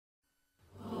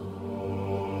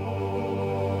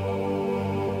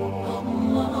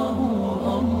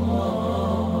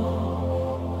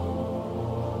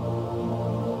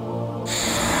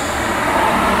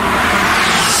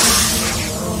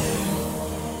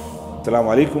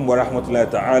Assalamu alaikum wa rahmatullahi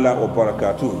ta'ala wa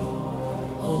barakatuh.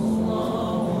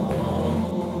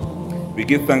 We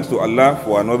give thanks to Allah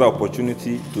for another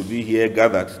opportunity to be here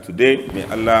gathered today. May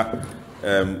Allah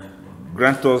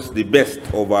grant us the best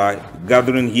of our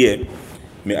gathering here.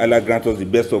 May Allah grant us the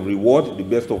best of reward, the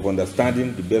best of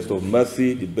understanding, the best of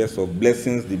mercy, the best of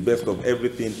blessings, the best of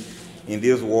everything in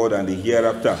this world and the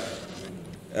hereafter.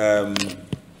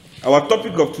 Our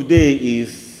topic of today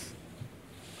is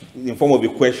in form of a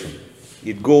question.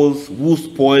 It goes, who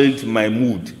spoiled my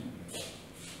mood?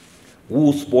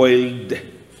 Who spoiled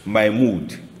my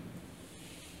mood?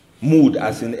 Mood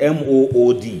as in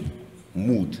M-O-O-D,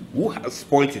 mood. Who has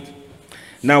spoiled it?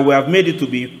 Now we have made it to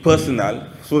be personal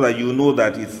so that you know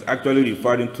that it's actually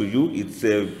referring to you.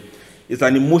 It's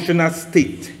an emotional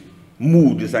state.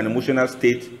 Mood is an emotional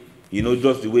state. You know,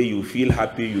 just the way you feel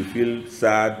happy, you feel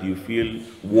sad, you feel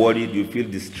worried, you feel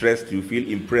distressed, you feel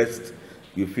impressed,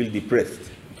 you feel depressed.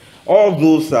 All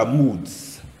those are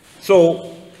moods.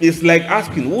 So it's like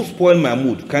asking, who spoiled my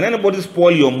mood? Can anybody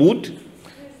spoil your mood?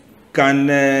 Can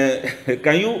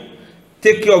you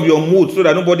take care of your mood so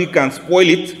that nobody can spoil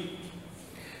it?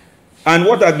 And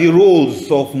what are the roles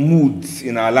of moods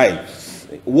in our lives?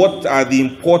 What are the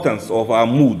importance of our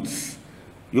moods?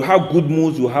 You have good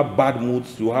moods, you have bad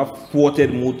moods, you have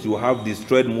thwarted moods, you have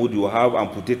destroyed mood, you have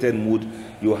amputated mood,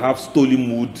 you have stolen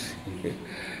mood,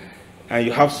 and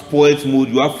you have spoiled mood,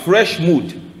 you have fresh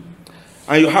mood.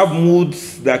 And you have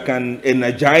moods that can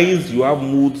energize, you have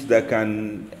moods that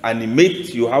can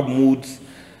animate, you have moods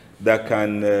that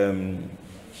can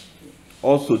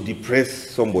also depress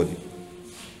somebody.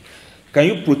 Can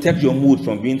you protect your mood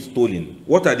from being stolen?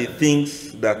 What are the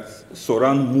things that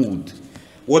surround mood?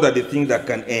 What are the things that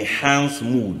can enhance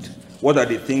mood? What are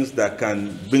the things that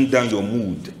can bring down your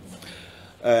mood?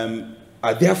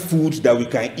 Are there foods that we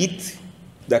can eat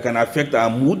that can affect our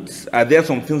moods? Are there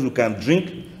some things we can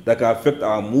drink that can affect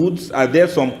our moods? Are there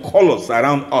some colors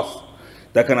around us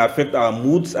that can affect our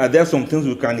moods? Are there some things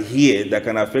we can hear that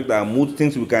can affect our moods?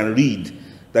 Things we can read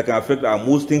that can affect our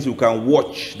moods? Things we can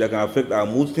watch that can affect our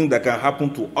moods? Things that can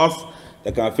happen to us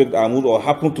that can affect our mood, or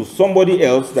happen to somebody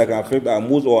else that can affect our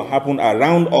moods, or happen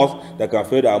around us that can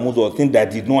affect our moods, or things that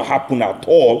did not happen at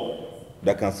all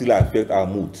that can still affect our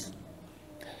moods?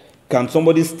 Can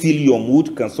somebody steal your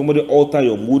mood? Can somebody alter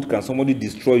your mood? Can somebody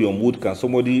destroy your mood? Can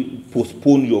somebody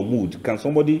postpone your mood? Can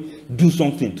somebody do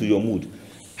something to your mood?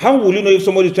 How will you know if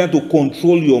somebody is trying to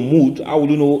control your mood? How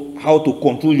will you know how to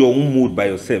control your own mood by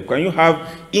yourself? Can you have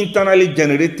internally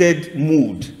generated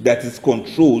mood that is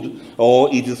controlled,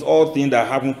 or it is all things that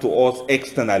happen to us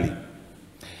externally?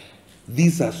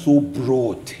 These are so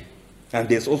broad. And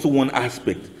there's also one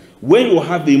aspect. When you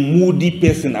have a moody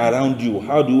person around you,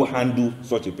 how do you handle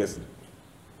such a person?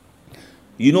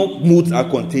 You know, moods are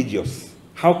contagious.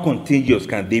 How contagious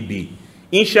can they be?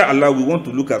 Inshallah, we want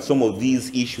to look at some of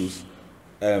these issues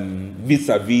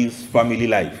vis-a-vis family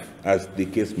life, as the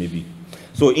case may be.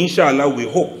 So inshallah, we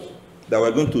hope that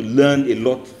we're going to learn a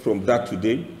lot from that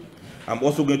today. I'm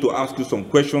also going to ask you some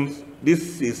questions.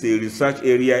 This is a research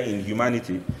area in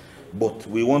humanity, but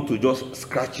we want to just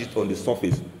scratch it on the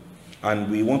surface, and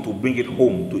we want to bring it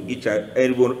home to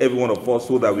every one of us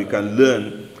so that we can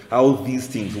learn how these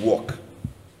things work.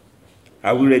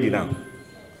 Are we ready now?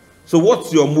 So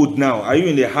what's your mood now? Are you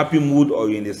in a happy mood or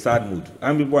in a sad mood?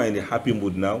 How many people are in a happy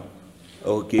mood now?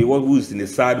 Okay, who is in a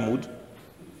sad mood?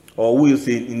 Or who is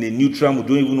in a neutral mood?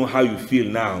 Don't even know how you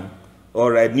feel now.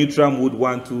 All right, neutral mood,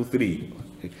 1, 2, 3.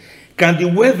 Can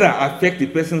the weather affect a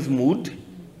person's mood?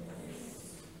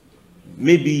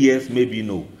 Maybe yes, maybe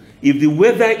no. If the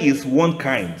weather is one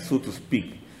kind, so to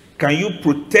speak, can you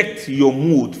protect your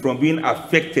mood from being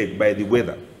affected by the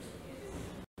weather?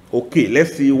 Okay,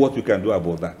 let's see what we can do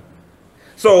about that.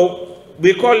 So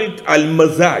we call it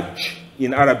al-mazaj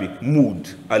in Arabic, mood,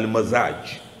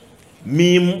 al-mazaj.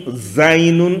 Mim,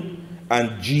 zainun, and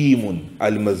jimun,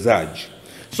 al-mazaj.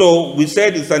 So we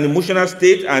said it's an emotional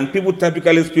state, and people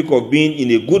typically speak of being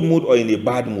in a good mood or in a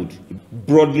bad mood,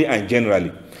 broadly and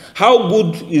generally. How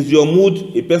good is your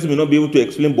mood? A person may not be able to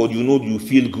explain, but you know you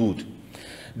feel good.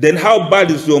 Then how bad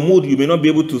is your mood? You may not be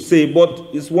able to say, but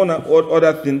it's one or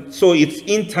other thing. So it's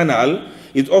internal,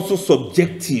 it's also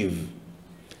subjective.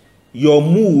 Your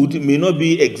mood may not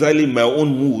be exactly my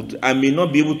own mood. I may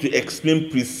not be able to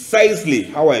explain precisely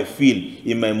how I feel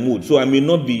in my mood. So I may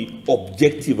not be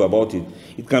objective about it.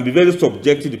 It can be very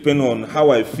subjective depending on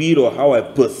how I feel or how I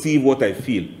perceive what I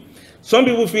feel. Some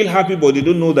people feel happy, but they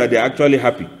don't know that they're actually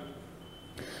happy.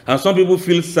 And some people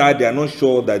feel sad, they are not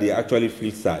sure that they actually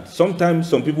feel sad. Sometimes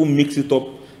some people mix it up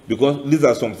because these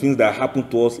are some things that happen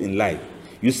to us in life.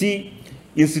 You see,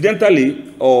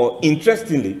 incidentally or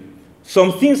interestingly,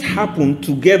 Some things happen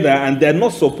together and they're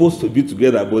not supposed to be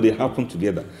together, but they happen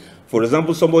together. For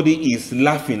example, somebody is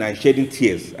laughing and shedding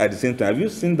tears at the same time. Have you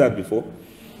seen that before?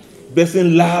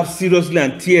 Person laughs seriously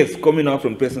and tears coming out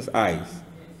from person's eyes.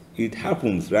 It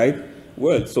happens, right?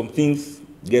 Well, some things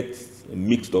get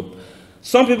mixed up.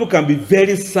 Some people can be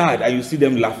very sad and you see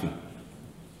them laughing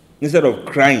instead of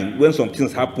crying. When some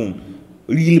things happen,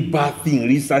 really bad thing,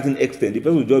 really certain extent, the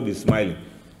person will just be smiling.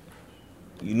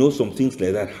 You know, some things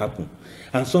like that happen.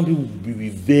 And some people will be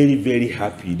very, very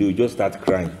happy. They will just start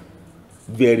crying.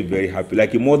 Very, very happy.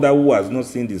 Like a mother who has not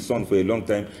seen the son for a long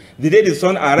time. The day the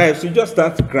son arrives, she just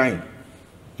starts crying.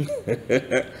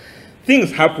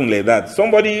 Things happen like that.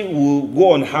 Somebody will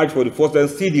go on Hajj for the first time,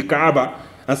 see the Kaaba,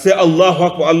 and say, Allahu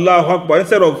Akbar, Allahu Akbar.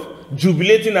 Instead of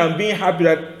jubilating and being happy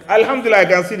that, Alhamdulillah, I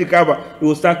can see the Kaaba, he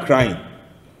will start crying.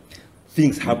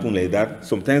 Things happen like that.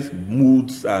 Sometimes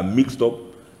moods are mixed up,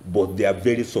 but they are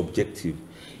very subjective.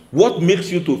 What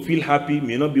makes you to feel happy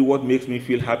may not be what makes me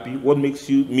feel happy. What makes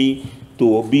me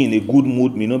to be in a good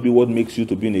mood may not be what makes you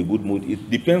to be in a good mood. It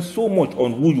depends so much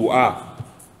on who you are,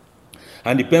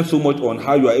 and depends so much on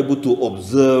how you are able to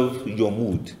observe your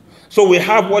mood. So we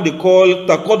have what they call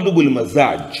taqallubul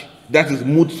mazaj. That is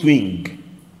mood swing.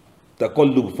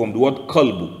 Taqallub from the word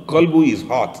qalbu. Qalbu is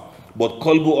heart, but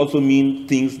qalbu also means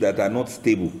things that are not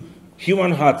stable.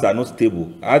 Human hearts are not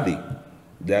stable, are they?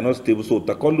 They are not stable. So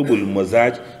taqallubul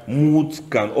mazaj, moods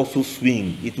can also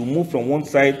swing. It will move from one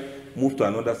side, move to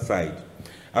another side.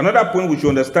 Another point we should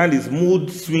understand is mood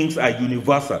swings are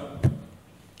universal.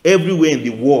 Everywhere in the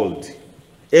world,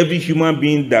 every human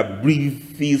being that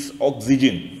breathes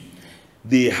oxygen,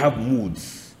 they have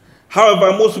moods.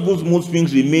 However, most people's mood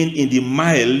swings remain in the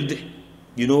mild,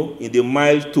 in the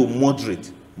mild to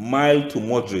moderate. Mild to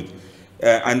moderate.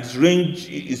 And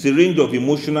it's a range of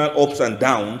emotional ups and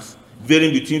downs,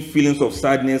 varying between feelings of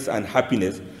sadness and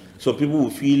happiness. Some people will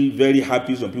feel very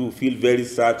happy, some people feel very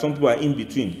sad, some people are in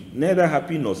between, neither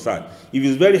happy nor sad. If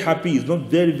it's very happy, it's not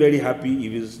very, very happy.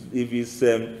 If it's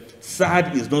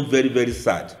sad, it's not very, very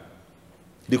sad.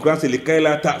 The Quran says, لِكَيْ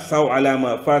لَا تَأْسَوْا عَلَى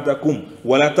مَا فَاتَكُمْ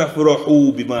وَلَا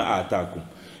تَفْرَحُوا بِمَا آتَاكُمْ.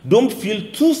 Don't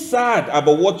feel too sad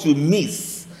about what you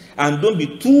miss, and don't be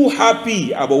too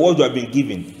happy about what you have been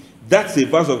given. That's a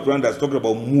verse of Quran that's talking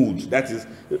about mood. That is,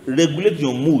 regulate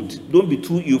your mood. Don't be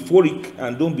too euphoric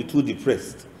and don't be too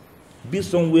depressed. Be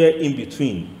somewhere in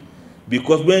between.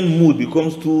 Because when mood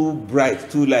becomes too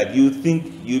bright, too light, you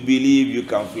think you believe you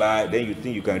can fly, then you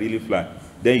think you can really fly.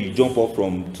 Then you jump up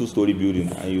from two-story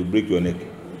building and you break your neck.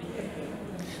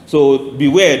 So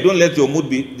beware, don't let your mood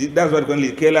be, that's what Quran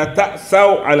is.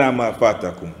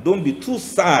 Don't be too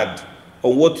sad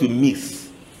on what you miss.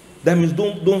 That means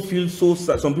don't feel so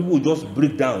sad. Some people will just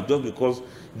break down just because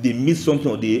they miss something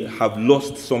or they have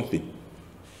lost something.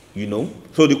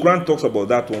 So the Quran talks about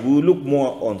that one. We will look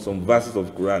more on some verses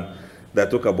of Quran that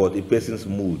talk about a person's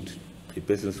mood. A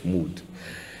person's mood.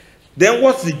 Then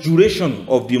what's the duration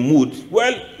of the mood?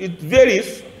 Well, it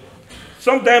varies.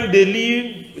 Sometimes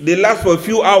they last for a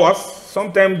few hours.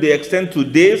 Sometimes they extend to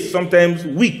days, sometimes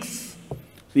weeks.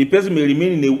 So a person may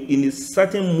remain in a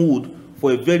certain mood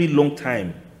for a very long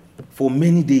time. For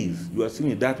many days, you are still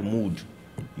in that mood,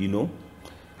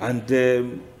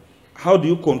 And how do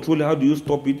you control it? How do you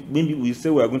stop it? Maybe we say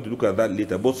we are going to look at that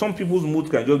later. But some people's mood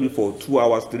can just be for 2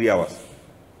 hours, 3 hours.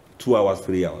 2 hours,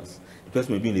 3 hours. The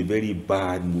person may be in a very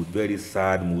bad mood, very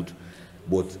sad mood.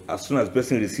 But as soon as the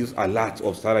person receives a lot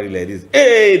of salary like this,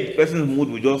 hey, the person's mood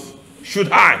will just shoot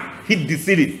high, hit the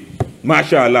ceiling.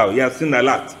 MashaAllah, he has seen a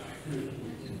lot.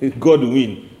 God will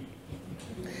win.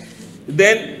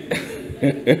 Then,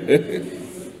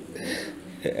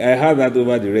 I heard that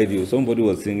over the radio. Somebody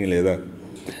was singing like that.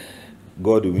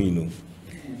 God will win.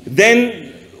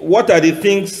 Then, what are the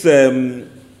things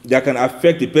that can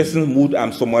affect a person's mood?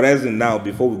 I'm summarizing now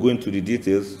before we go into the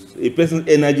details. A person's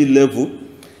energy level.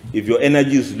 If your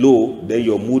energy is low, then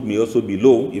your mood may also be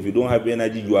low. If you don't have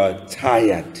energy, you are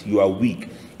tired, you are weak.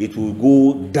 It will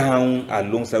go down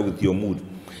alongside with your mood.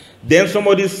 Then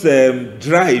somebody's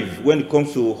drive when it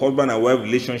comes to husband and wife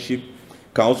relationship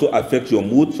can also affect your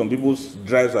mood. Some people's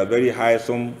drives are very high,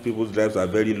 some people's drives are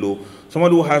very low.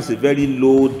 Somebody who has a very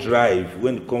low drive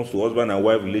when it comes to husband and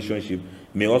wife relationship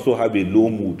may also have a low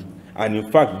mood. And in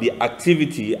fact, the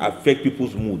activity affects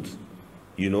people's moods,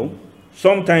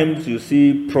 Sometimes you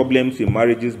see problems in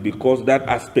marriages because that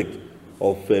aspect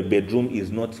of bedroom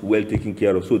is not well taken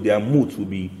care of. So their moods will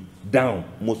be down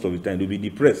most of the time. They'll be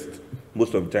depressed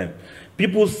most of the time.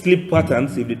 People's sleep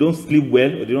patterns, if they don't sleep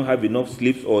well, or they don't have enough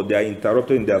sleeps, or they are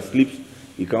interrupted in their sleeps,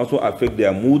 it can also affect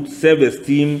their mood.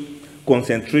 Self-esteem,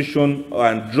 concentration,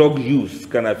 and drug use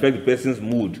can affect the person's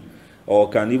mood. or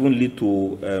can even lead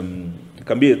to,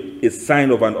 can be a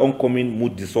sign of an oncoming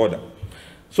mood disorder.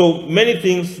 So many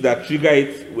things that trigger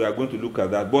it, we are going to look at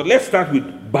that. But let's start with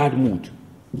bad mood.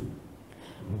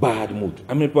 Bad mood.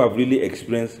 How many people have really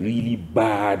experienced really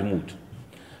bad mood?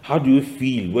 How do you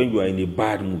feel when you are in a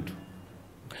bad mood?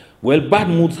 Well, bad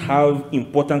moods have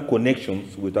important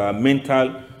connections with our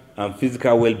mental and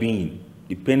physical well-being,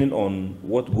 depending on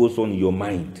what goes on in your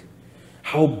mind.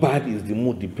 How bad is the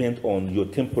mood depends on your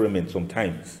temperament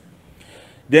sometimes.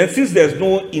 Then, since there's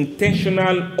no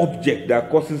intentional object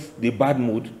that causes the bad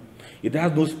mood, it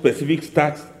has no specific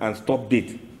start and stop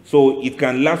date. So it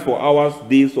can last for hours,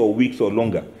 days, or weeks or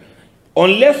longer.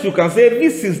 Unless you can say,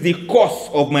 this is the cause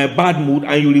of my bad mood,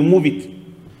 and you remove it.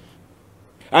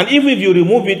 And even if you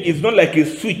remove it, it's not like a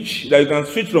switch that you can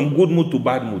switch from good mood to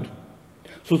bad mood.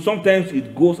 So sometimes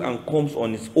it goes and comes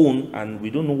on its own, and we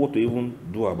don't know what to even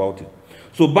do about it.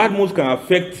 So bad moods can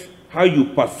affect how you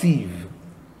perceive,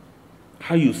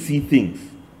 how you see things.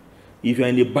 If you're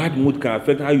in a bad mood, it can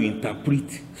affect how you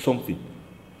interpret something,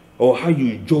 or how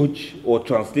you judge or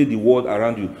translate the world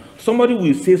around you. Somebody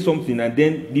will say something, and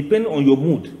then, depending on your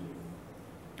mood,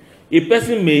 a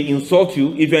person may insult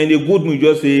you. If you're in a good mood,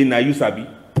 you just say, "Na you sabi,"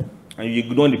 and you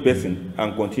ignore the person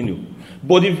and continue.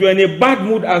 But if you're in a bad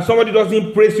mood and somebody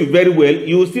doesn't praise you very well,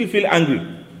 you will still feel angry.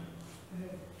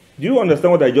 Do you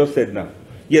understand what I just said now?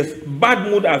 Yes, bad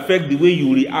mood affects the way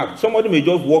you react. Somebody may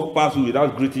just walk past you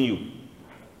without greeting you.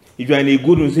 If you are in a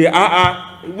good mood, you say,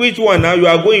 which one now? You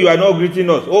are going, you are not greeting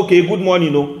us. Okay, good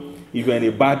morning, no. If you are in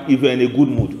a good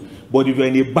mood. But if you are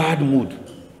in a bad mood,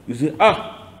 you say, of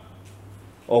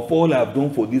all I've done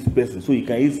for this person, so you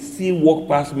can still walk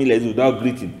past me like this without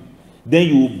greeting. Then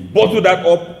you bottle that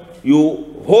up,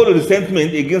 you hold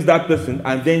resentment against that person,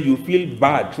 and then you feel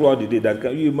bad throughout the day. That,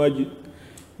 can you imagine?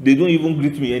 They don't even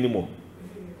greet me anymore.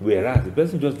 Whereas the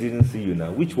person just didn't see you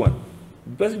now. Which one?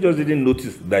 The person just didn't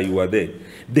notice that you were there.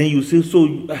 Then you say, so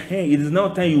it is now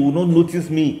time you will not notice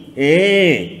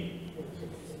me.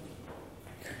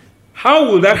 How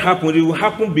will that happen? It will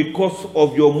happen because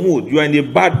of your mood. You are in a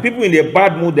bad, people in a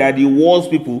bad mood, they are the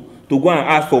worst people to go and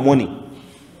ask for money.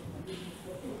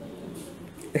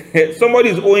 Somebody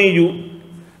is owing you,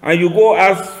 and you go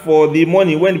ask for the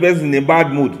money when the person is in a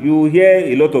bad mood. You hear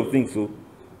a lot of things. So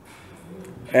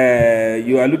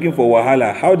you are looking for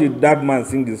wahala. How did that man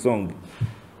sing the song?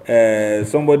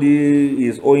 Somebody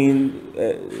is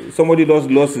owing, somebody just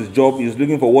lost his job, he's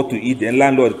looking for what to eat, and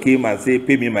landlord came and said,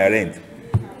 pay me my rent.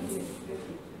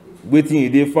 Waiting,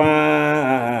 they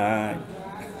fine.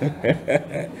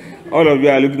 All of you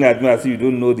are looking at me as if you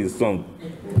don't know this song.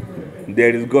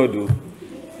 There is God, though.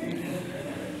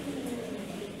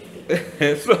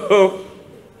 So,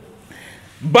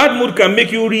 bad mood can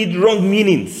make you read wrong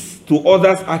meanings to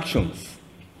others' actions.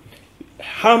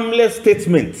 Harmless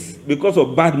statements. Because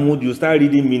of bad mood, you start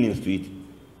reading meanings to it.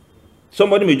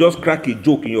 Somebody may just crack a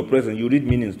joke in your presence, you read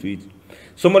meanings to it.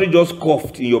 Somebody just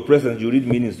coughed in your presence, you read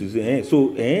meanings to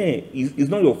it. It's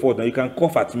not your fault. Now you can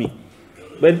cough at me.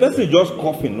 But the person is just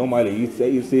coughing normally.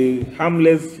 It's a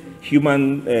harmless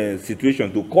human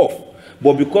situation to cough.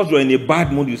 But because you're in a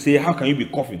bad mood, you say, how can you be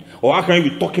coughing? Or how can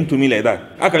you be talking to me like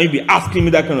that? How can you be asking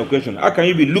me that kind of question? How can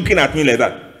you be looking at me like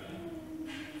that?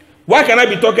 Why can I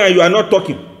be talking and you are not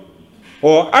talking?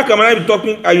 Or how can I be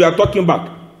talking and you are talking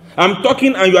back? I'm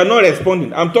talking and you are not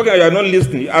responding. I'm talking and you are not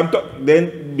listening.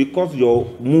 Then because your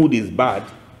mood is bad,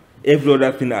 every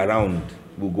other thing around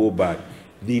will go bad.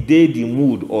 The day the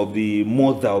mood of the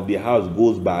mother of the house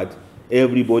goes bad,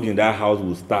 everybody in that house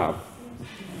will starve.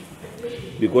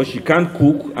 Because she can't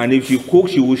cook, and if she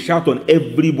cooks, she will shout on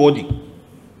everybody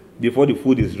before the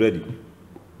food is ready.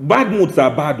 Bad moods are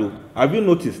bad, though. Have you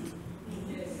noticed?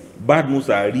 Bad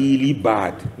moods are really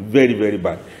bad. Very, very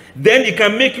bad. Then it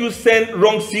can make you send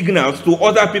wrong signals to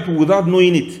other people without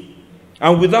knowing it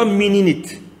and without meaning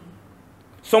it.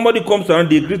 Somebody comes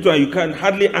around, they greet you and you can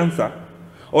hardly answer.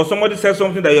 Or somebody says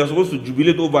something that you're supposed to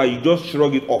jubilate over, you just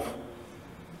shrug it off.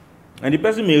 And the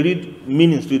person may read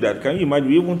meanings to that. Can you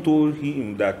imagine? You even told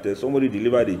him that somebody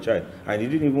delivered a child and he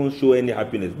didn't even show any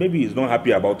happiness. Maybe he's not happy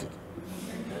about it.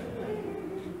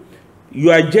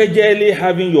 You are jejely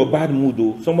having your bad mood,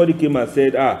 though. Somebody came and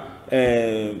said,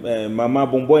 Mama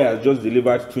Bomboy has just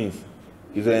delivered twins.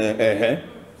 He said,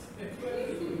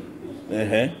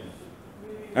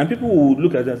 And people would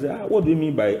look at it and say, what do you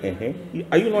mean by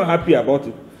Are you not happy about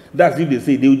it? That's if they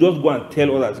say, they will just go and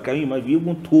tell others. Can you imagine? You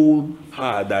even told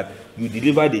her that you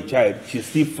delivered a child, she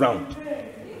still frowned.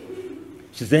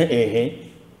 She said,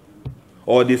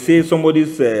 Or they say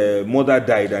somebody's mother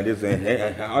died and they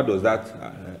say,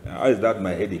 how is that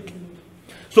my headache?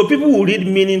 So people will read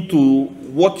meaning to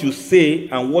what you say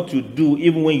and what you do,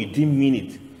 even when you didn't mean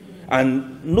it.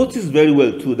 And notice very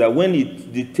well too that when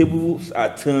the tables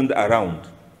are turned around,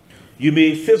 you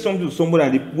may say something to somebody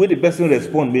and the way the person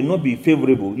responds may not be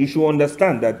favorable. You should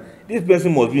understand that this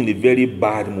person must be in a very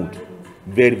bad mood.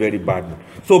 Very, very bad mood.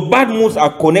 So bad moods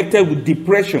are connected with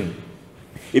depression.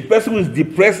 A person who is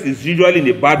depressed is usually in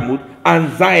a bad mood,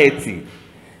 anxiety,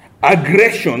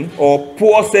 aggression, or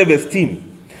poor self-esteem.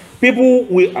 People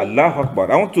with Allah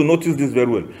Akbar, I want to notice this very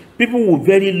well. People with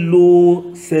very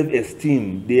low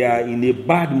self-esteem, they are in a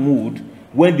bad mood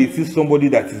when they see somebody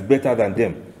that is better than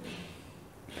them.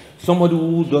 Somebody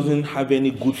who doesn't have any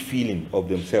good feeling of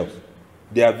themselves.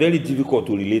 They are very difficult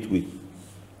to relate with.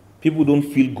 People don't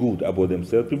feel good about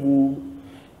themselves. People,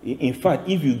 in fact,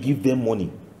 if you give them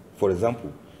money, for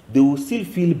example, they will still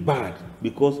feel bad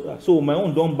because, so my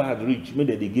own don't bad rich,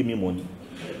 maybe they give me money.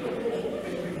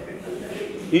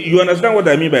 You understand what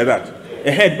I mean by that? A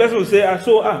head person will say,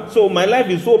 so my life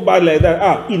is so bad like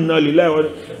that.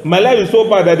 My life is so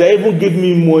bad that they even giving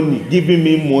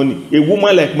me money. A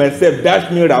woman like myself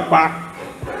dash me rapper.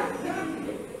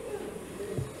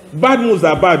 Bad moods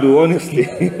are bad, though, honestly.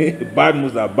 Bad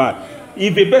moods are bad.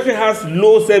 If a person has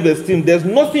low self-esteem, there's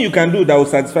nothing you can do that will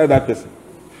satisfy that person.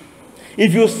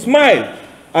 If you smile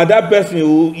at that person,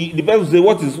 the person will say,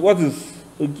 what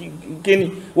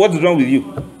is wrong with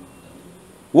you?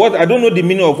 What? I don't know the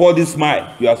meaning of all this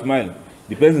smile. You are smiling.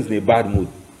 The person is in a bad mood.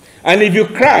 And if you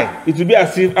cry, it will be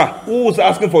as if, who was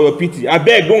asking for your pity? I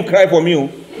beg, don't cry for me.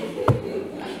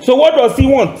 So what does he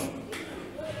want?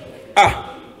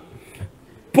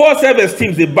 Poor self-esteem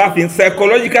is a bad thing.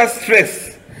 Psychological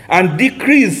stress and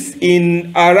decrease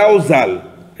in arousal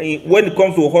when it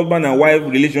comes to a husband and wife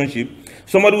relationship.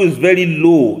 Somebody who is very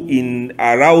low in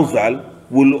arousal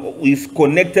is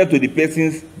connected to the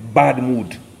person's bad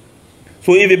mood.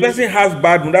 So if a person has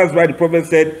bad mood, that's why the prophet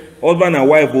said, husband and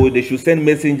wife, they should send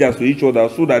messengers to each other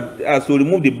so that to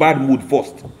remove the bad mood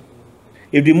first.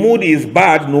 If the mood is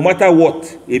bad, no matter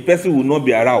what, a person will not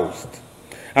be aroused.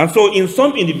 And so in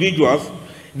some individuals,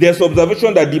 there's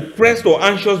observation that depressed or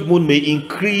anxious mood may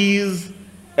increase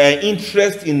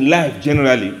interest in life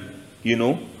generally,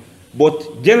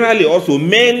 But generally also,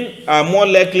 men are more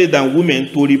likely than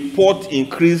women to report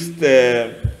increased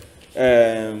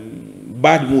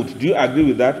bad mood. Do you agree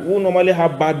with that? Who normally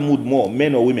have bad mood more,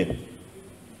 men or women?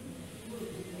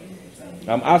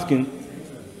 I'm asking,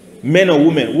 men or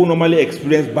women, who normally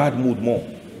experience bad mood more?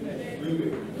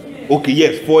 Okay,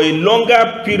 yes. For a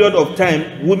longer period of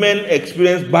time, women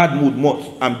experience bad mood more.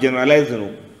 I'm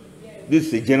generalizing. This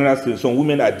is a general thing. Some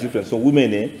women are different. Some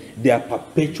women, they are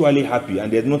perpetually happy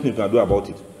and there's nothing you can do about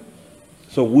it.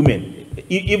 So women,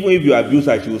 even if you abuse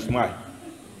her, she will smile.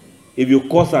 If you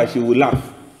curse her, she will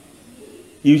laugh.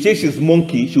 If you say she's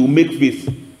monkey, she will make face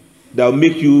that will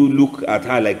make you look at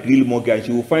her like real monkey and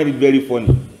she will find it very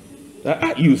funny.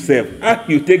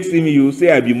 You take me, you say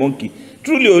I be monkey.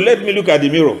 Truly, let me look at the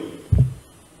mirror.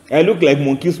 I look like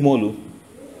monkey small.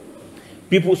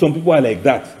 Some people are like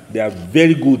that. They are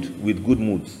very good with good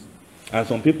moods. And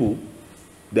some people,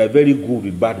 they are very good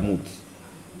with bad moods.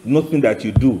 Nothing that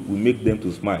you do will make them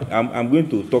to smile. I'm going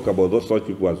to talk about those such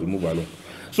people as we move along.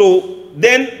 So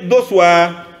then those who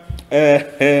are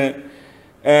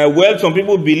some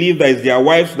people believe that it's their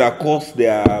wives that cause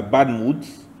their bad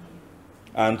moods,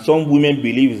 and some women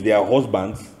believe it's their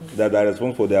husbands that are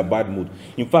responsible for their bad mood.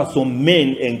 In fact, some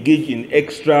men engage in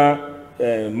extra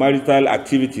marital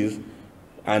activities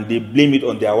and they blame it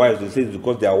on their wives. They say it's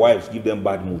because their wives give them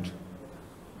bad mood.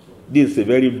 This is a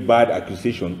very bad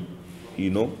accusation,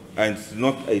 and it's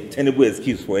not a tenable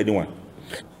excuse for anyone.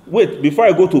 Wait, before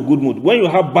I go to good mood, when you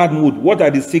have bad mood, what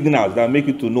are the signals that make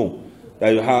you to know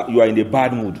that you are in a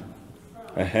bad mood?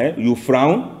 You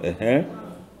frown,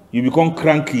 you become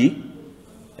cranky,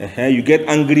 you get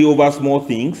angry over small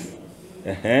things,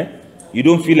 you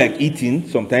don't feel like eating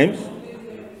sometimes.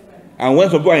 And when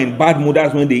some people are in bad mood,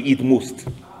 that's when they eat most.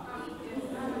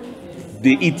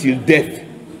 They eat till death.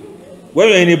 When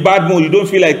you're in a bad mood, you don't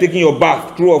feel like taking your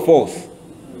bath, true or false?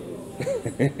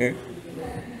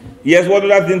 Yes, what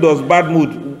other thing does bad mood?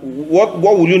 What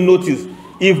will you notice?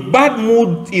 If bad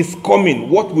mood is coming,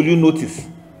 what will you notice?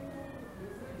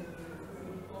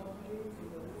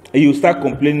 You start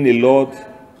complaining a lot.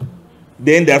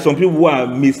 Then there are some people who are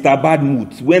Mr. Bad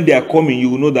Moods. When they are coming, you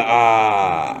will know that,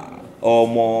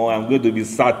 I'm going to be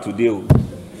sad today.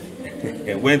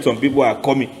 When some people are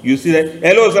coming, you see that,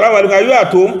 hello, salam alaikum, are you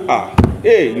at home?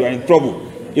 Hey, you are in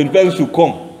trouble. Your person should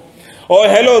come. Or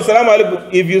hello, salam alaikum.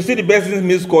 If you see the person's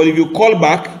missed call, if you call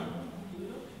back,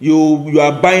 you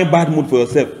are buying bad mood for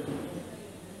yourself.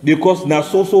 Because now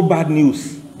so bad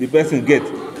news. the person gets.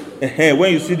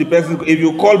 When you see the person, if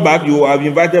you call back, you have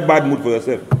invited bad mood for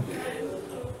yourself.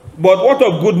 But what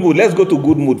of good mood? Let's go to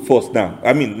good mood first now.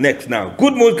 Next now.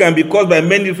 Good mood can be caused by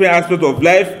many different aspects of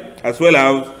life, as well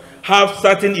as have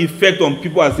certain effect on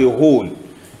people as a whole.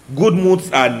 Good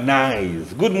moods are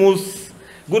nice. Good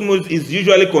moods is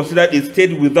usually considered a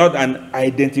state without an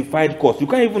identified cause. You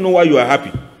can't even know why you are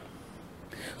happy.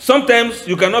 Sometimes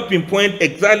you cannot pinpoint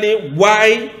exactly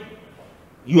why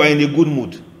you are in a good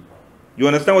mood. You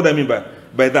understand what I mean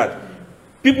by that?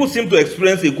 People seem to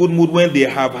experience a good mood when they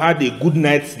have had a good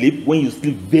night's sleep. When you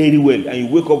sleep very well and you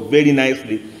wake up very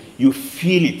nicely, you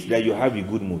feel it that you have a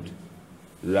good mood.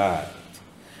 Right.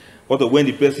 What of when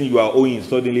the person you are owing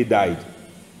suddenly died?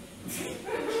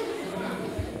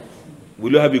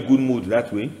 Will you have a good mood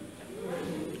that way?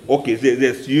 Okay,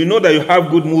 yes. You know that you have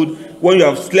good mood when you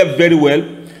have slept very well,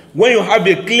 when you have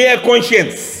a clear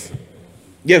conscience.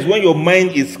 Yes, when your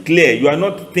mind is clear, you are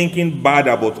not thinking bad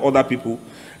about other people.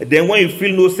 Then when you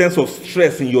feel no sense of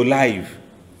stress in your life,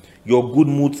 your good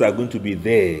moods are going to be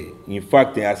there. In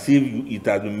fact, as if it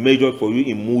has been measured for you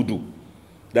in mood.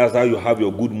 That's how you have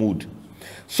your good mood.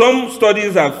 Some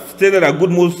studies have stated that good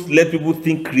moods let people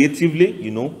think creatively.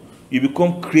 You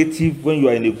become creative when you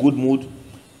are in a good mood.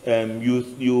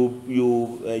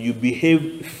 You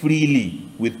behave freely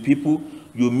with people.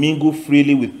 You mingle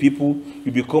freely with people.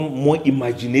 You become more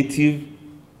imaginative.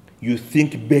 You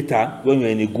think better when you're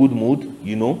in a good mood.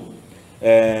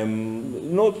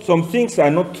 Some things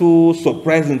are not too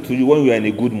surprising to you when you're in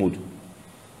a good mood.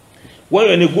 When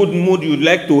you're in a good mood, you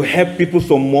like to help people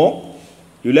some more.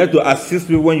 You like to assist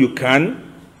people when you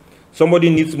can. Somebody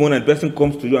needs money and the person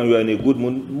comes to you and you are in a good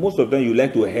mood. Most of the time, you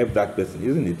like to help that person,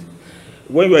 isn't it?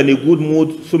 When you are in a good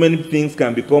mood, so many things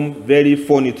can become very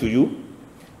funny to you.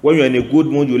 When you're in a good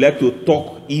mood, you like to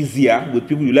talk easier with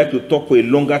people. You like to talk for a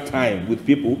longer time with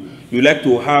people. You like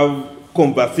to have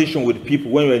conversation with people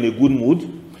when you're in a good mood.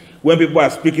 When people are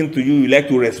speaking to you, you like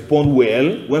to respond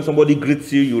well. When somebody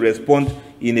greets you, you respond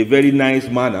in a very nice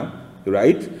manner,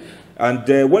 right? And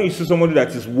when you see somebody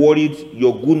that is worried,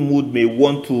 your good mood may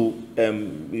want to,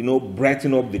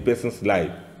 brighten up the person's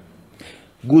life.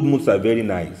 Good moods are very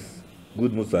nice.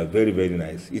 Good moods are very, very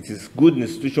nice. It is good in a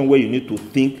situation where you need to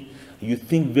think. You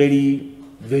think very,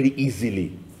 very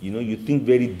easily. You think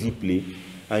very deeply,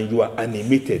 and you are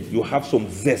animated. You have some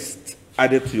zest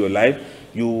added to your life.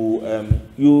 You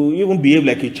even behave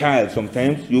like a child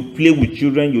sometimes. You play with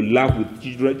children. You laugh with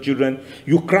children.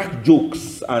 You crack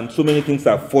jokes, and so many things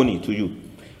are funny to you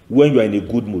when you are in a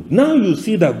good mood. Now you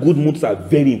see that good moods are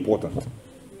very important.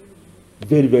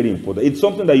 Very, very important. It's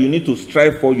something that you need to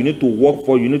strive for. You need to work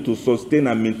for. You need to sustain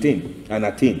and maintain and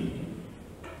attain.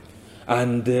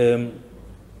 And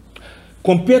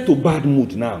compared to bad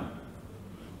mood now,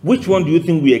 which one do you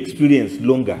think we experience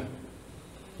longer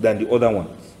than the other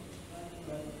ones?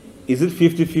 Is it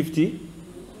 50-50?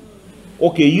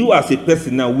 Okay, you as a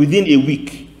person now, within a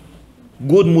week,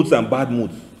 good moods and bad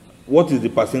moods, what is the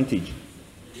percentage?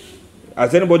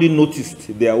 Has anybody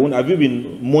noticed their own? Have you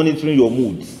been monitoring your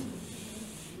moods?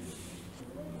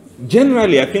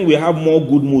 Generally, I think we have more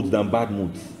good moods than bad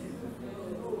moods.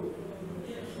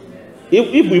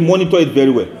 If we monitor it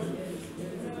very well.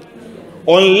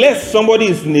 Unless somebody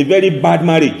is in a very bad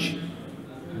marriage,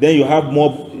 then you have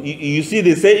more. You see,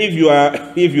 they say if you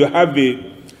have a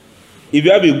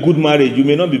good marriage, you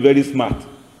may not be very smart.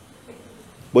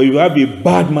 But if you have a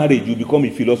bad marriage, you become a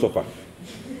philosopher.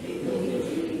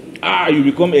 You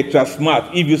become extra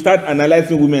smart. If you start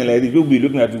analyzing women like this, you'll be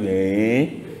looking at you.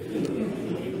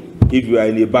 If you are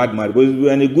in a bad marriage, but if you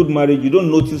are in a good marriage, you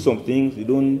don't notice some things. You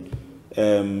don't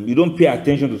pay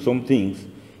attention to some things.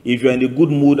 If you're in a good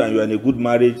mood and you're in a good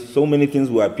marriage, so many things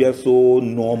will appear so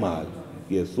normal.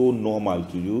 Yes, so normal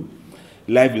to you.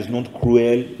 Life is not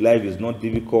cruel. Life is not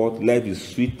difficult. Life is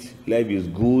sweet. Life is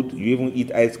good. You even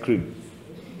eat ice cream.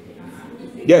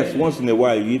 Yes, once in a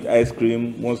while you eat ice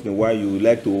cream. Once in a while you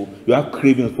have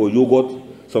cravings for yogurt.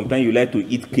 Sometimes you like to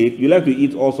eat cake. You like to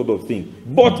eat all sorts of things.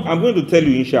 But I'm going to tell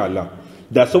you, inshallah,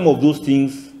 that some of those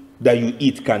things that you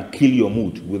eat can kill your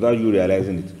mood without you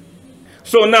realizing it.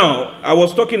 So now, I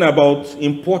was talking about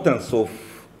importance of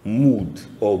mood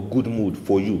or good mood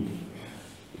for you.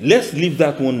 Let's leave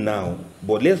that one now,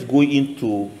 but let's go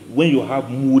into when you have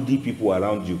moody people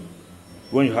around you,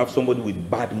 when you have somebody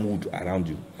with bad mood around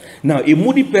you. Now, a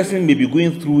moody person may be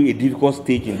going through a difficult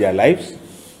stage in their lives.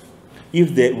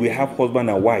 If we have husband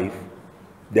and wife,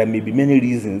 there may be many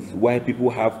reasons why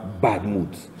people have bad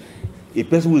moods. A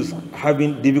person who is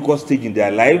having difficult stage in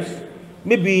their lives,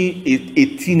 maybe a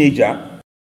teenager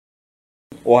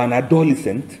or an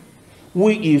adolescent, who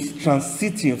is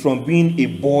transiting from being a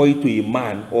boy to a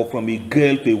man or from a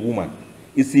girl to a woman.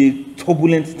 It's a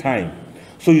turbulent time.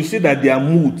 So you see that their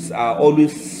moods are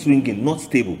always swinging, not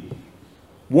stable.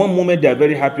 One moment they are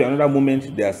very happy, another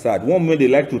moment they are sad. One moment they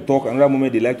like to talk, another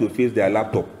moment they like to face their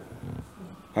laptop.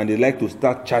 And they like to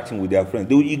start chatting with their friends.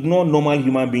 They will ignore normal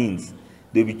human beings.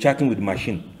 They will be chatting with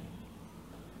machine.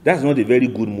 That's not a very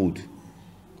good mood.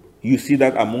 You see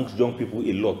that amongst young people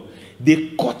a lot.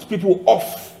 They cut people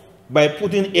off by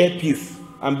putting earpiece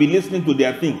and be listening to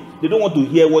their thing. They don't want to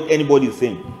hear what anybody is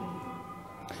saying.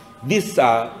 These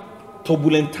are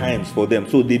turbulent times for them,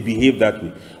 so they behave that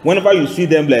way. Whenever you see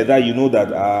them like that, you know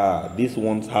that these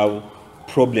ones have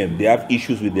problem. They have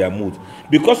issues with their mood.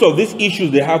 Because of these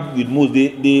issues they have with moods,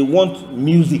 they want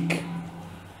music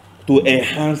to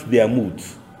enhance their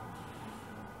moods.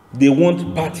 They want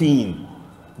partying,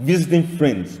 visiting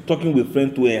friends, talking with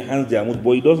friends to enhance their mood,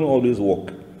 but it doesn't always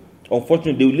work.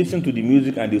 Unfortunately, they will listen to the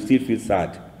music and they still feel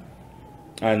sad.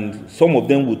 And some of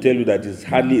them will tell you that it's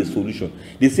hardly a solution.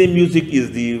 They say music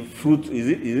is the fruit,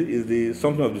 is the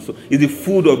something of the soul, is the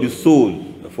food of the soul,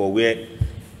 for where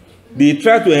they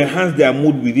try to enhance their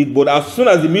mood with it, but as soon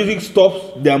as the music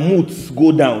stops, their moods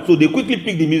go down. So they quickly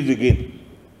pick the music again.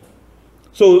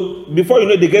 So before you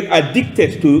know, they get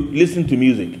addicted to listening to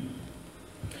music.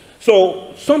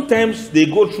 So sometimes they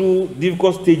go through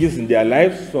difficult stages in their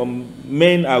lives. Some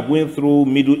men are going through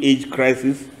middle-age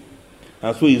crisis,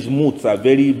 and so his moods are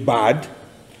very bad.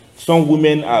 Some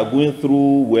women are going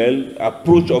through, well,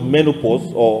 approach of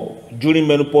menopause, or during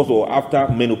menopause or after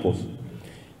menopause.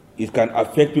 It can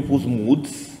affect people's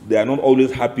moods. They are not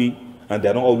always happy, and they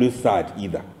are not always sad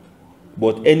either.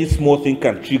 But any small thing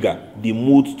can trigger the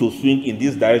moods to swing in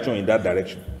this direction or in that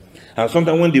direction. And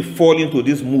sometimes when they fall into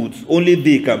these moods, only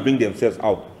they can bring themselves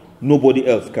out. Nobody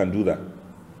else can do that.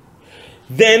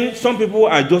 Then some people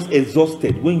are just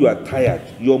exhausted. When you are tired,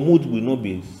 your mood will not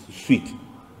be sweet.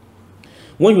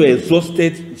 When you are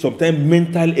exhausted, sometimes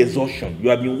mental exhaustion. You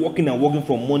have been working and working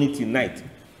from morning till night.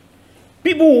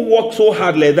 People who work so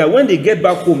hard like that, when they get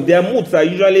back home, their moods are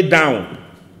usually down.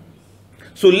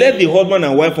 So let the husband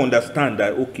and wife understand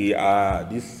that, okay,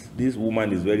 this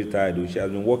woman is very tired. She has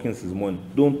been working since morning.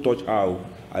 Don't touch her.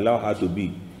 Allow her to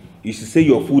be. If she say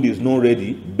your food is not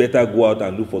ready, better go out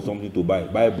and look for something to buy.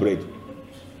 Buy bread.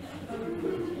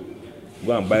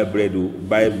 Go and buy bread, or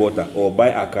buy butter, or buy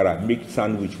akara. Make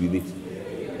sandwich with it.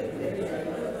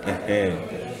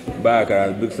 Buy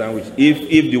akara, make sandwich.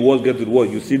 If the worst gets to the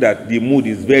worst, you see that the mood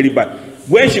is very bad.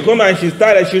 When she comes and she's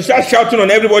tired, she'll start shouting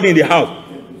on everybody in the house.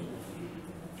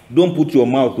 Don't put your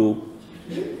mouth,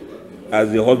 as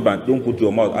the husband, don't put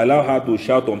your mouth. Allow her to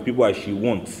shout on people as she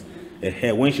wants.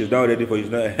 When she's not ready for you,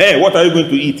 she's not, hey, what are you going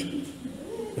to eat?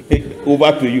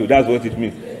 Over to you. That's what it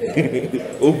means.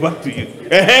 Over to you.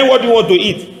 What do you want to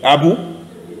eat, Abu?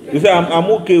 You say, I'm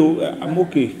okay. I'm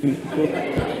okay.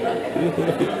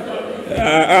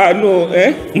 No,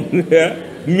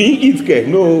 me eat care.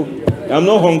 No, I'm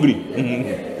not hungry.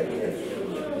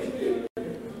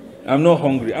 I'm not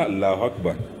hungry. Allahu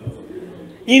Akbar.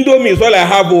 Indomie is all I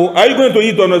have. Are you going to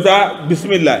eat or not?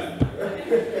 Bismillah.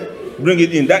 Bring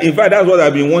it in. In fact, that's what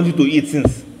I've been wanting to eat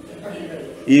since.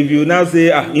 If you now say,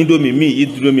 Indomie, me, eat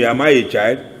Indomie, am I a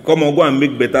child? Come on, go and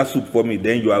make better soup for me.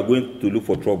 Then you are going to look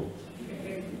for trouble.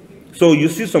 So you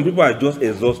see, some people are just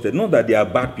exhausted. Not that they are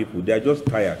bad people. They are just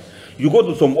tired. You go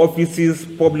to some offices,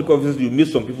 public offices, you meet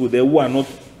some people there who are not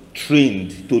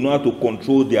trained to know how to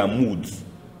control their moods.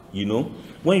 You know?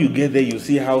 When you get there, you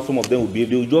see how some of them will behave.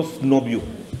 They will just snub you.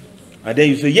 And then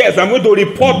you say, yes, I'm going to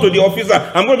report to the officer.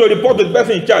 I'm going to report to the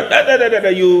person in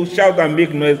charge. You shout and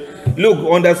make noise.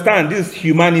 Look, understand, this is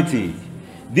humanity.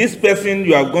 This person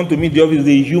you are going to meet the office is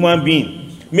a human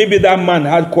being. Maybe that man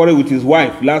had quarrel with his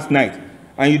wife last night,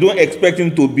 and you don't expect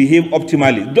him to behave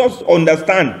optimally. Just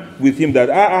understand with him that,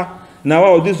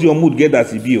 now this is your mood, get that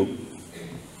CBO.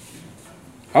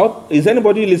 Is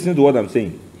anybody listening to what I'm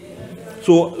saying?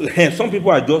 So some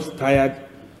people are just tired,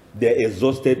 they're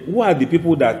exhausted. Who are the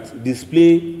people that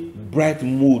display bright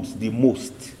moods the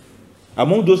most?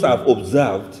 Among those I've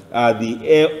observed are the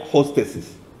air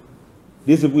hostesses.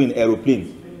 These people in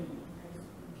aeroplanes.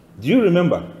 Do you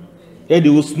remember? They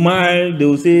will smile, they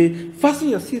will say, fasten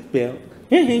your seatbelt.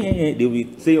 They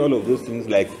will say all of those things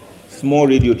like small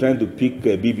radio trying to pick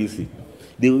BBC.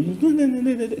 They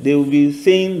will be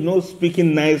saying,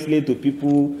 speaking nicely to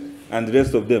people and the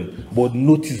rest of them. But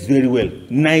notice very well,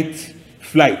 night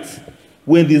flights,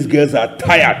 when these girls are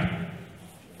tired.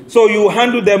 So you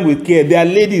handle them with care. They are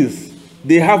ladies.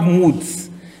 They have moods.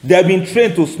 They have been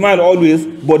trained to smile always,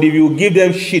 but if you give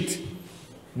them shit,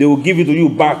 they will give it to you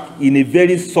back in a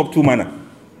very subtle manner.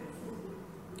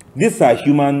 These are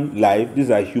human life.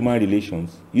 These are human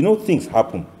relations. You know, things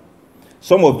happen.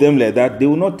 Some of them like that, they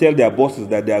will not tell their bosses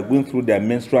that they are going through their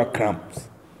menstrual cramps,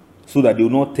 so that they will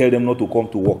not tell them not to come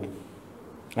to work.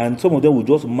 And some of them will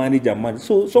just manage and manage.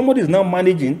 So somebody is now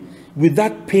managing with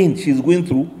that pain she's going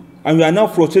through, and you are now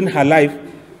frustrating her life.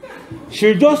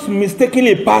 She'll just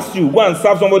mistakenly pass you, go and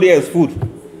serve somebody else food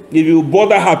if you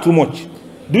bother her too much.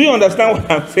 Do you understand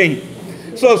what I'm saying?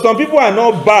 So some people are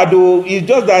not bad, though. It's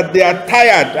just that they are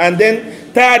tired, and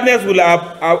then tiredness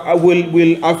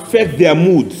will affect their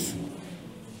moods.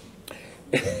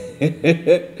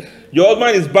 Your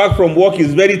husband is back from work,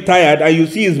 he's very tired, and you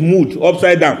see his mood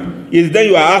upside down. Is then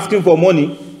you are asking for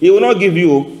money, he will not give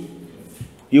you.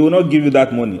 He will not give you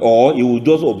that money, or he will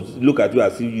just look at you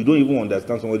as if you don't even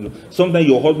understand somebody. Sometimes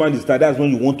your husband is tired. That's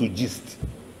when you want to gist.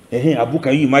 Hey, Abu,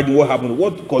 can you imagine what happened?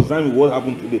 What concerns me? What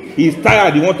happened today? He's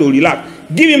tired. He wants to relax.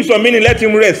 Give him some minutes. Let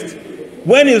him rest.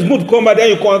 When his mood come back, then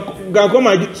you can come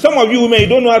and. Some of you women, you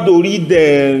don't know how to read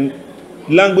the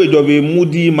language of a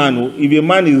moody man. If a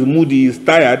man is moody, he's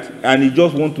tired, and he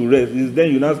just wants to rest,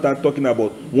 then you now start talking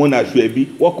about one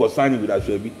Ashwebi. What concerns with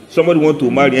Ashwebi? Somebody want to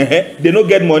marry. They don't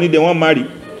get money. They want to marry.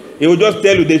 He will just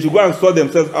tell you they should go and sort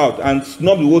themselves out and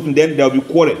snub the whole thing. Then there will be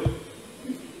quarrel.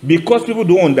 Because people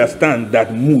don't understand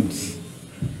that moods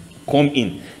come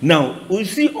in. Now, we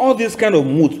see all these kind of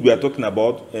moods we are talking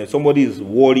about. Somebody is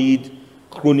worried,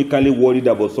 chronically worried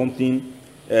about something.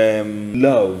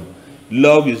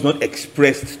 Love is not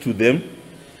expressed to them.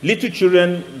 Little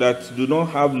children that do not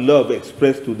have love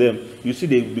expressed to them, you see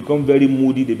they become very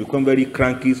moody, they become very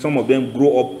cranky. Some of them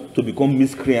grow up to become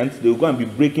miscreants. They will go and be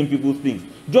breaking people's things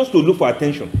just to look for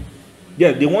attention.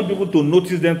 Yeah, they want people to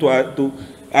notice them.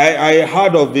 I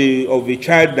heard of a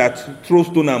child that threw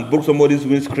stone and broke somebody's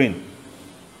windscreen.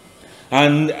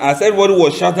 And as everybody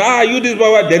was shouting, you this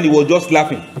baba, then he was just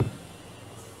laughing.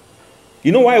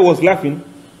 You know why he was laughing?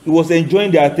 He was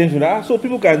enjoying the attention. So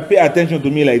people can pay attention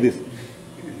to me like this.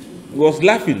 He was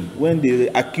laughing when they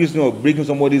accused him of breaking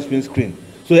somebody's windscreen.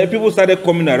 So people started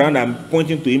coming around and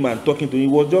pointing to him and talking to him. He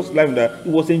was just laughing. That he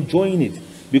was enjoying it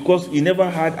because he never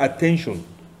had attention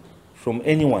from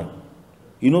anyone.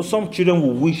 You know, some children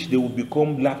will wish they would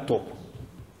become laptop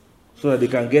so that they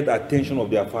can get attention of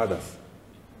their fathers.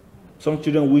 Some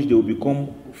children wish they will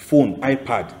become phone,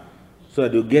 iPad, so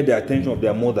that they'll get the attention of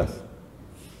their mothers.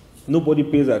 Nobody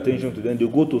pays attention to them. They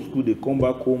go to school, they come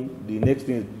back home. The next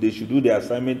thing is they should do their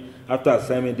assignment. After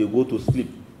assignment, they go to sleep.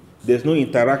 There's no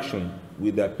interaction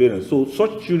with their parents. So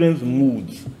such children's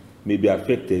moods may be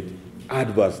affected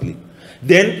adversely.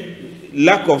 Then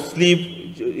lack of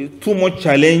sleep, too much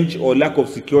challenge, or lack of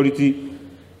security.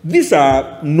 These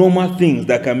are normal things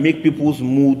that can make people's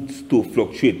moods to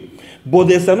fluctuate. But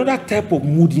there's another type of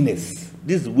moodiness.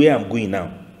 This is where I'm going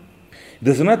now.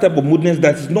 There's another type of moodiness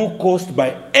that is not caused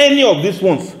by any of these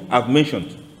ones I've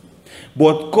mentioned,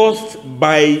 but caused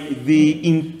by the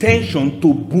intention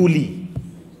to bully.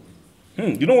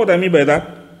 You know what I mean by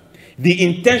that? The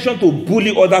intention to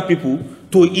bully other people,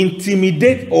 to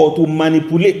intimidate or to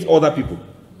manipulate other people.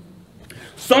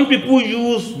 Some people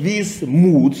use these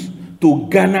moods to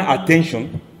garner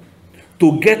attention,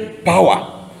 to get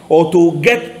power, or to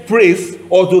get praise,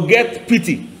 or to get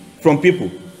pity from people.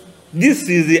 This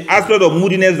is the aspect of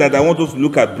moodiness that I want us to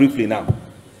look at briefly now.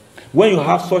 When you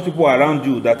have such people around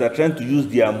you that are trying to use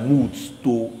their moods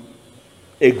to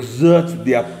exert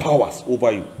their powers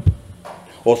over you,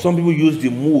 or some people use the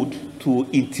mood to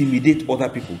intimidate other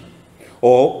people,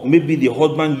 or maybe the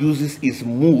husband uses his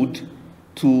mood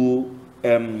to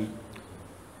how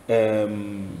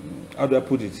do I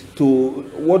put it? To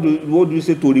what do you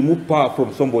say? To remove power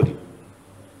from somebody,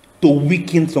 to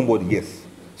weaken somebody. Yes.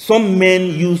 Some men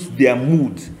use their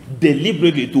mood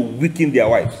deliberately to weaken their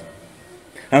wives.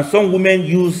 And some women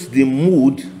use the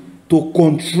mood to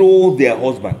control their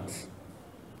husbands.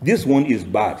 This one is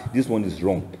bad. This one is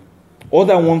wrong.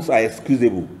 Other ones are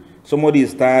excusable. Somebody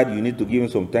is tired, you need to give him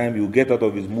some time, he will get out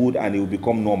of his mood and he will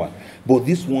become normal. But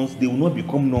these ones, they will not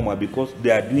become normal because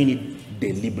they are doing it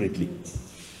deliberately.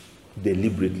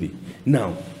 Deliberately.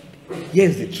 Now,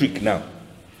 here's the trick now.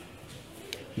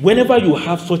 Whenever you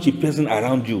have such a person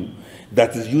around you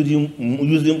that is using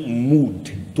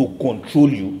mood to control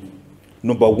you,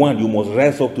 number one, you must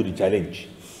rise up to the challenge.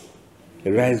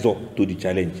 Rise up to the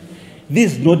challenge.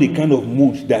 This is not the kind of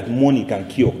mood that money can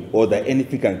cure or that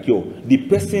anything can cure. The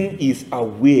person is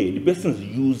aware. The person is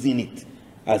using it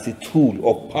as a tool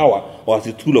of power or as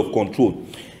a tool of control.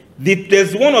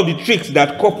 There's one of the tricks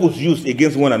that couples use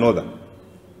against one another.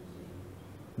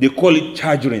 They call it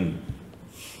charging.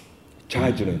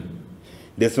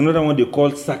 There's another one they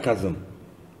call sarcasm.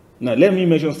 Now, let me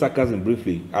mention sarcasm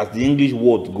briefly. As the English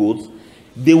word goes,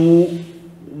 They will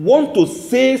want to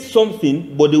say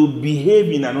something, but they will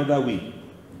behave in another way.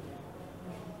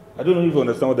 I don't know if you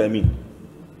understand what I mean.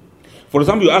 For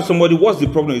example, you ask somebody, what's the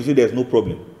problem? You say there's no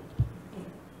problem.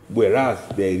 Whereas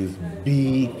there is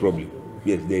big problem.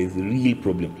 Yes, there is a real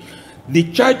problem. The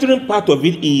charging part of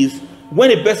it is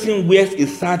when a person wears a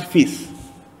sad face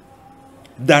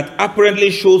that apparently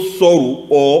shows sorrow,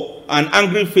 or an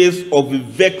angry face of a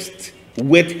vexed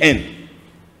wet hen.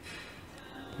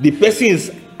 The person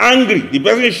is angry. The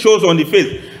person shows on the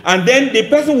face. And then the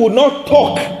person will not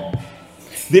talk.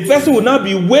 The person will not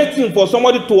be waiting for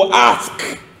somebody to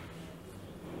ask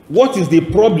what is the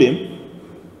problem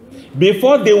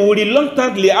before they will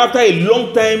reluctantly, after a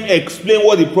long time, explain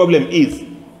what the problem is.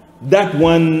 That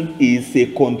one is a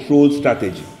control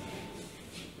strategy.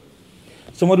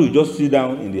 Somebody will just sit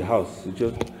down in the house.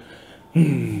 Just,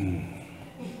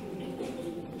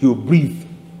 he'll breathe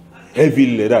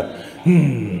heavily like that.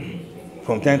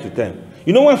 From time to time.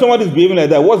 You know when somebody is behaving like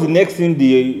that, what's the next thing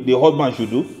the husband should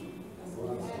do?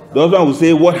 The husband will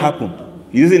say, what happened?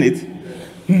 Isn't it?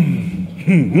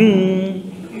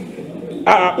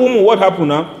 What happened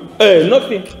now?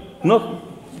 Nothing. Nothing.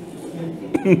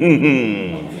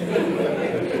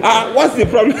 What's the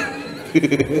problem?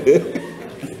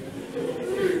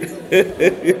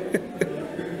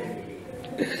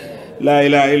 La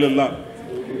ilaha illallah.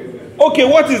 Okay,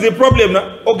 what is the problem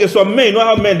now? Okay, so men, you know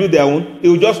how men do their own? They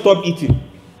will just stop eating.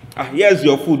 Here's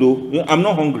your food, though. I'm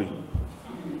not hungry.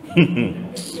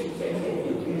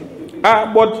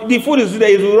 But the food is there.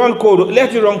 It will run cold.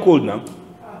 Let it run cold now.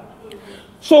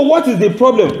 So what is the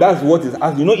problem? That's what is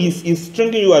asked. You know, it's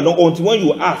stringing you along until when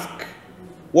you ask,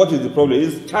 what is the problem?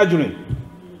 It's charging.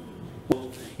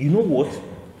 You know what?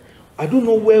 I don't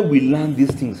know where we learn these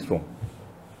things from.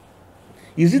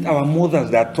 Is it our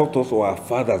mothers that taught us, or our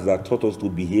fathers that taught us to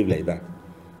behave like that?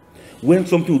 When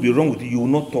something will be wrong with you, you will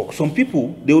not talk. Some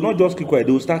people, they will not just keep quiet,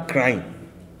 they will start crying.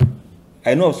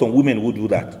 I know of some women who do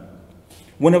that.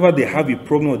 Whenever they have a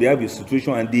problem or they have a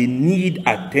situation and they need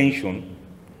attention,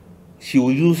 she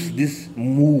will use this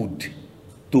mood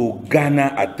to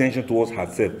garner attention towards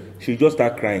herself. She'll just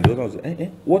start crying.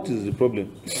 What is the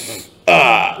problem?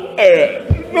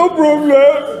 No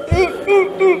problem.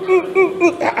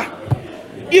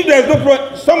 If there's no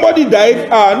problem, somebody died.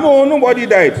 No, nobody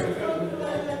died.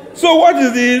 So what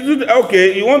is the...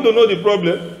 Okay, you want to know the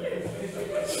problem?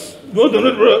 You want to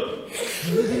know the problem?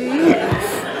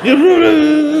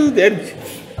 Then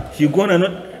she go on and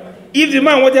on. If the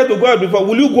man wanted to go out before,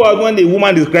 will you go out when the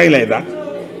woman is crying like that?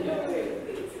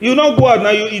 You will not go out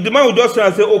now. The man will just try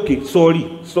and say, okay,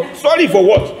 sorry. Sorry for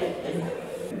what?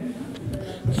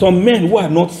 Some men who are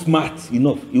not smart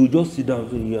enough, you will just sit down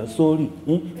and say, yeah, sorry.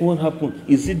 What happened?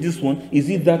 Is it this one? Is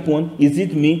it that one? Is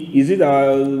it me? Is it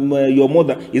your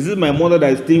mother? Is it my mother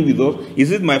that is staying with us?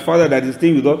 Is it my father that is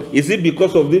staying with us? Is it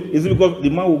because of this? Is it because the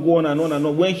man will go on and on and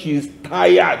on? When she is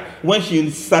tired, when she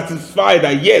is satisfied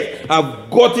that yes,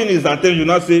 I've gotten his attention, you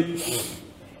not say,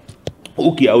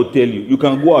 okay, I will tell you. You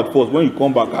can go out first. When you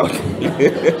come back out.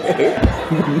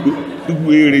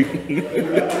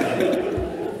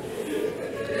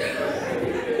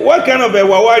 What kind of a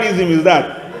wawarism is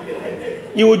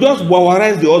that? He will just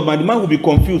wawarize the husband. The man will be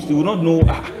confused. He will not know,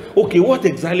 okay, what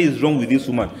exactly is wrong with this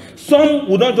woman? Some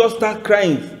will not just start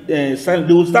crying. They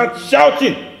will start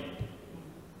shouting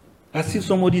as if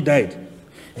somebody died.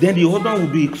 Then the husband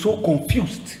will be so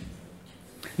confused.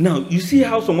 Now, you see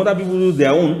how some other people do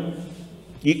their own?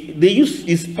 They use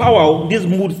his power, this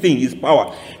mood thing is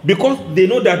power. Because they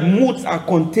know that moods are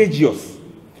contagious.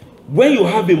 When you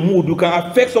have a mood, you can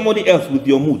affect somebody else with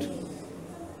your mood.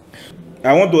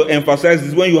 I want to emphasize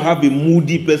this: when you have a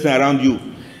moody person around you,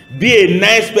 be a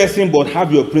nice person but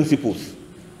have your principles.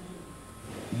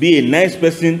 Be a nice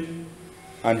person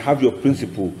and have your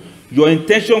principle. Your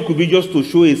intention could be just to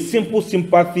show a simple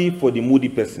sympathy for the moody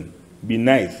person. Be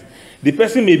nice. The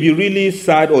person may be really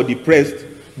sad or depressed,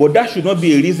 but that should not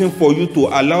be a reason for you to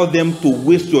allow them to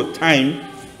waste your time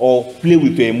or play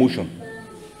with your emotion.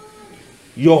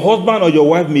 Your husband or your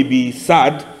wife may be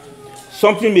sad.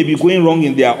 Something may be going wrong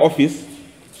in their office.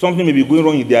 Something may be going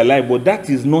wrong in their life. But that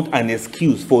is not an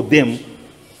excuse for them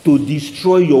to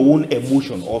destroy your own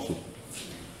emotion also.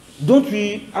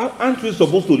 Aren't we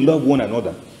supposed to love one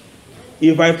another?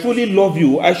 If I truly love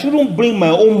you, I shouldn't bring my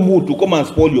own mood to come and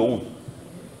spoil your own.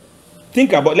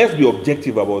 Let's be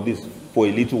objective about this for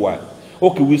a little while.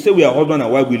 Okay, we say we are husband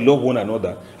and wife, we love one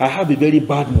another. I have a very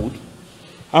bad mood.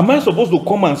 Am I supposed to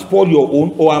come and spoil your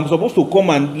own, or I'm supposed to come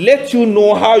and let you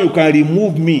know how you can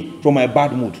remove me from my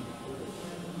bad mood?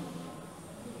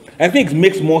 I think it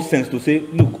makes more sense to say,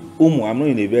 look, Umu, I'm not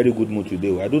in a very good mood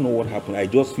today. I don't know what happened. I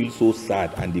just feel so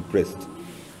sad and depressed.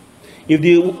 If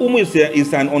the umu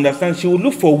is an understand, she will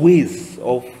look for ways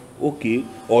of, okay,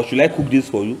 or should I cook this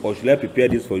for you, or should I prepare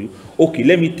this for you? Okay,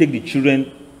 let me take the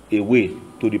children away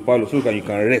to the parlor so that you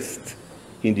can rest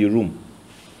in the room.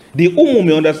 The umu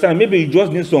may understand, maybe you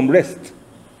just need some rest.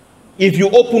 If you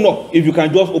open up, if you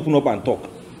can just open up and talk,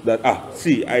 that,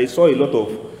 see, I saw a lot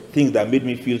of things that made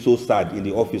me feel so sad in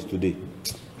the office today,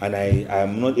 and I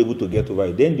am not able to get over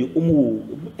it. Then the umu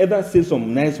will either say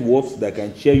some nice words that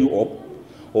can cheer you up,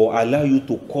 or allow you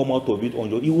to come out of it on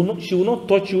your own. She will not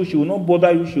touch you, she will not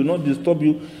bother you, she will not disturb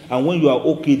you, and when you are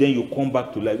okay, then you come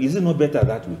back to life. Is it not better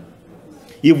that way?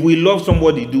 If we love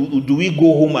somebody, do we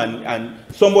go home and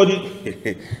somebody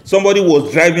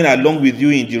was driving along with you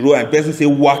in the road and the person say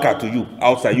waka to you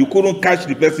outside? You couldn't catch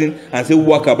the person and say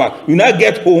waka back. You now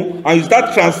get home and you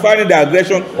start transferring the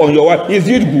aggression on your wife. Is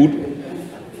it good?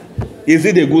 Is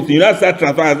it a good thing? You now start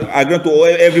transferring aggression to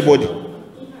everybody.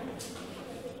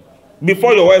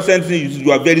 Before your wife sends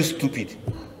you are very stupid.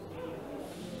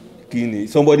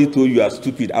 Somebody told you are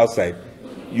stupid outside.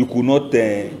 You could not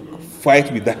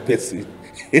fight with that person.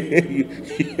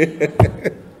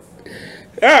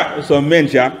 Some men,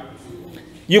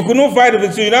 you could not fight with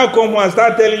her, so you now come home and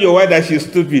start telling your wife that she's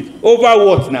stupid. Over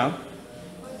what now?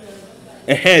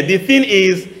 The thing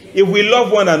is, if we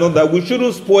love one another, we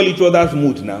shouldn't spoil each other's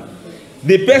mood now.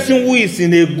 The person who is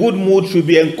in a good mood should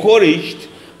be encouraged,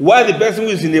 while the person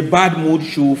who is in a bad mood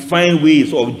should find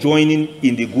ways of joining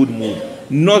in the good mood,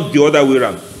 not the other way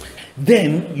around.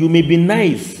 Then you may be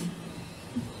nice.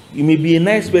 You may be a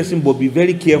nice person, but be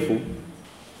very careful.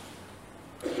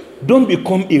 Don't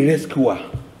become a rescuer.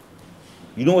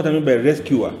 You know what I mean by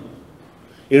rescuer?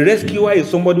 A rescuer is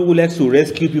somebody who likes to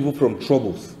rescue people from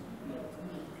troubles.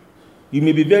 You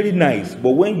may be very nice,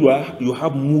 but when you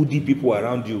have moody people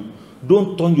around you,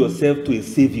 don't turn yourself to a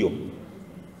savior.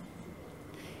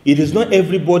 It is not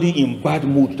everybody in bad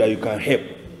mood that you can help.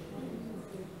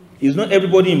 It's not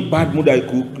everybody in bad mood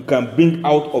that you can bring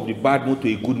out of the bad mood to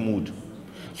a good mood.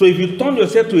 So if you turn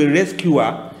yourself to a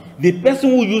rescuer, the person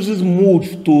who uses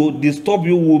mood to disturb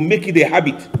you will make it a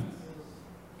habit.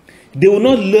 They will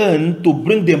not learn to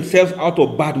bring themselves out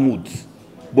of bad moods,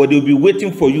 but they will be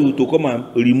waiting for you to come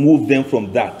and remove them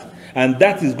from that. And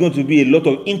that is going to be a lot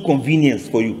of inconvenience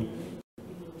for you.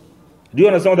 Do you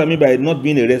understand what I mean by not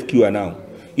being a rescuer now?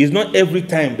 It's not every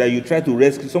time that you try to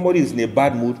rescue somebody is in a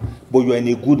bad mood, but you are in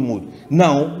a good mood.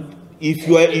 Now,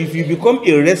 if you become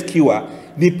a rescuer,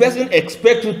 the person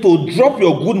expects you to drop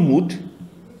your good mood,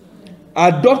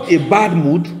 adopt a bad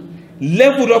mood,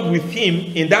 level up with him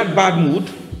in that bad mood,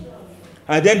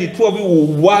 and then the two of you will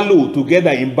wallow together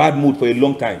in bad mood for a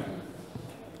long time.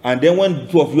 And then when the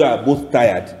two of you are both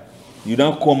tired, you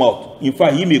now come out. In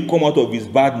fact, he may come out of his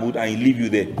bad mood and leave you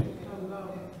there.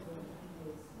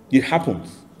 It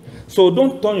happens. So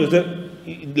don't turn yourself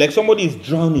like somebody is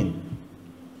drowning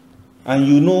and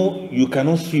you know you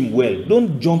cannot swim well.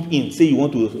 Don't jump in, say you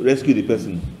want to rescue the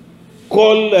person.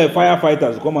 Call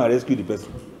firefighters to come and rescue the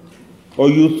person. Or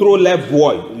you throw life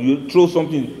buoy, you throw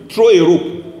something, throw a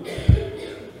rope.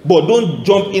 But don't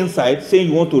jump inside saying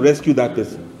you want to rescue that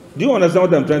person. Do you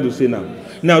understand what I'm trying to say now?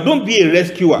 Now, don't be a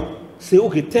rescuer. Say,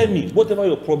 okay, tell me, whatever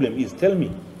your problem is, tell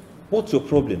me. What's your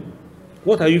problem?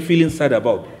 What are you feeling sad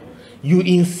about? You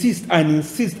insist and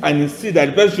insist and insist that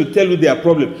the person should tell you their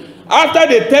problem. After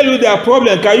they tell you their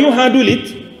problem, can you handle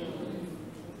it?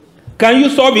 Can you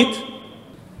solve it?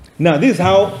 Now, this is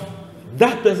how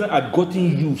that person had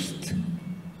gotten used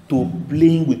to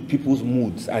playing with people's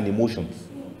moods and emotions.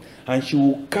 And she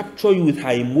will capture you with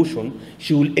her emotion.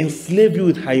 She will enslave you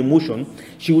with her emotion.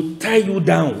 She will tie you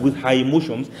down with her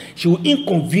emotions. She will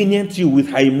inconvenience you with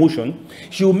her emotion.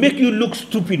 She will make you look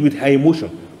stupid with her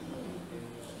emotion.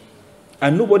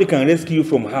 And nobody can rescue you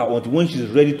from her until when she's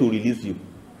ready to release you.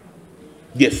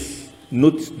 Yes,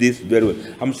 note this very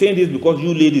well. I'm saying this because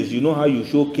you ladies, you know how you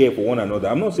show care for one another.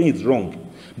 I'm not saying it's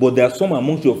wrong. But there are some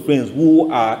amongst your friends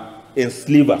who are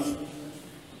enslavers.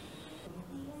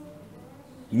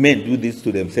 Men do this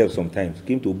to themselves sometimes.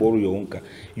 Came to borrow your own car.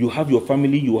 You have your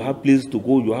family, you have places to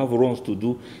go, you have runs to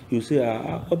do. You say,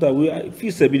 what are we? Fi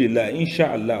sabilillah,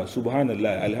 inshallah,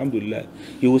 subhanallah, alhamdulillah.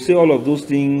 He will say all of those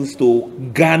things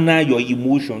to garner your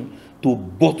emotion, to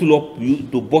bottle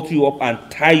you up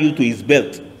and tie you to his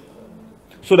belt,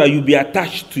 so that you be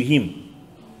attached to him,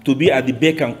 to be at the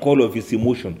beck and call of his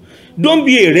emotion. Don't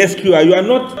be a rescuer. You are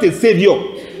not a savior.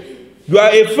 You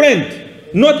are a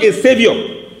friend, not a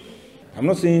savior. I'm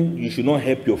not saying you should not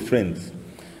help your friends.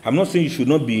 I'm not saying you should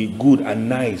not be good and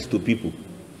nice to people.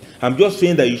 I'm just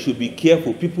saying that you should be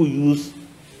careful. People use,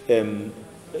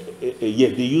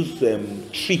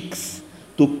 tricks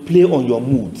to play on your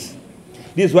moods.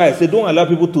 This is why I say don't allow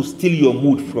people to steal your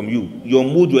mood from you. Your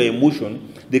mood, your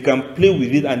emotion, they can play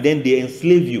with it and then they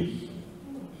enslave you.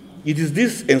 It is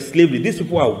this enslavement. These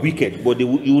people are wicked, but you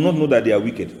will not know that they are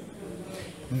wicked.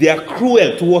 They are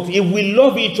cruel towards. If we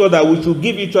love each other, we should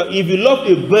give each other. If you love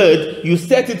a bird, you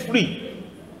set it free.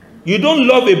 You don't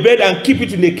love a bird and keep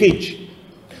it in a cage.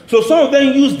 So some of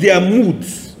them use their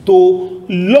moods to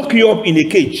lock you up in a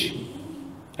cage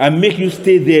and make you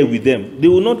stay there with them. They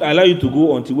will not allow you to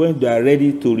go until when they are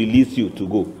ready to release you to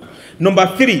go. Number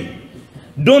 3,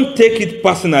 don't take it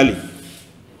personally.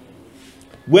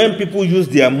 When people use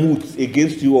their moods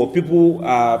against you, or people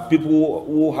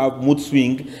who have mood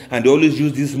swing and they always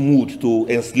use this mood to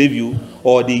enslave you,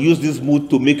 or they use this mood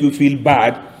to make you feel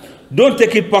bad, don't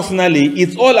take it personally.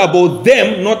 It's all about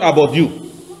them, not about you.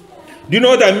 Do you know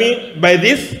what I mean by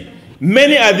this?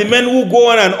 Many are the men who go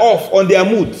on and off on their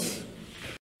moods.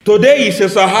 Today is a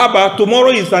Sahaba, tomorrow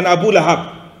is an Abu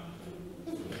Lahab.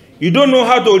 You don't know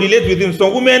how to relate with him.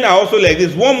 Some women are also like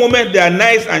this. One moment they are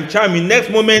nice and charming, next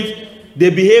moment they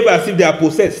behave as if they are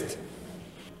possessed.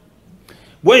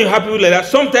 When you have people like that,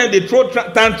 sometimes they throw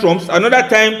tantrums, another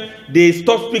time they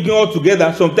stop speaking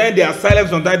altogether, sometimes they are silent,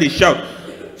 sometimes they shout.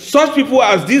 Such people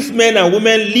as these men and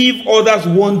women leave others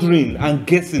wondering and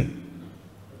guessing.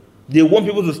 They want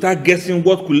people to start guessing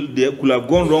what could have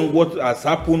gone wrong, what has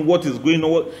happened, what is going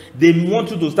on. They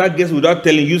want you to start guessing without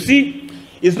telling. You see,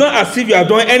 it's not as if you have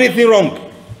done anything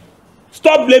wrong.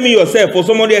 Stop blaming yourself for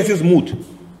somebody else's mood.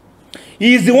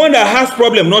 He is the one that has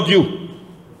problem, not you.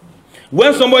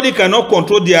 When somebody cannot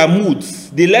control their moods,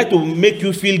 they like to make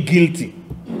you feel guilty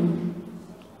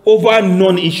over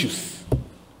non-issues.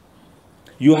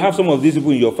 You have some of these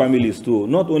people in your families too,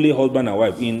 not only husband and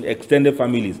wife, in extended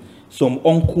families. Some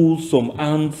uncles, some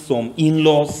aunts, some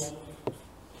in-laws.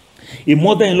 A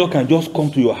mother-in-law can just come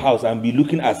to your house and be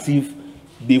looking as if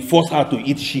they force her to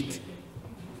eat shit.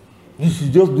 She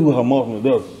just do her mouth,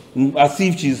 as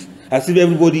if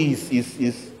everybody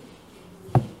is.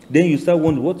 Then you start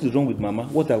wondering, what is wrong with Mama?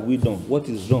 What have we done? What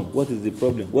is wrong? What is the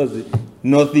problem?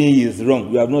 Nothing is wrong.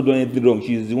 We have not done anything wrong.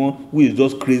 She is the one who is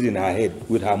just crazy in her head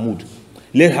with her mood.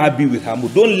 Let her be with her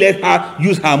mood. Don't let her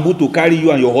use her mood to carry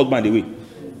you and your husband away.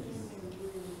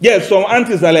 Yes, some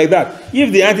aunties are like that.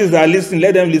 If the aunties are listening,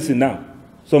 let them listen now.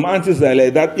 Some aunties are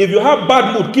like that. If you have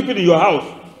bad mood, keep it in your house.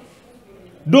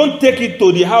 Don't take it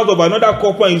to the house of another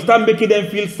couple and you start making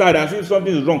them feel sad as if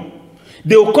something is wrong.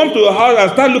 They will come to your house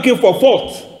and start looking for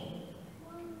fault.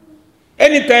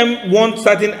 Anytime one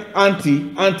certain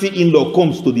auntie-in-law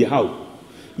comes to the house,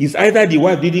 it's either the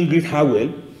wife didn't greet her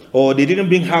well, or they didn't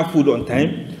bring her food on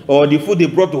time, or the food they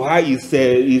brought to her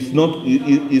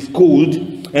is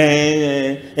cold.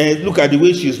 And look at the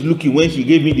way she's looking when she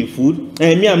gave me the food.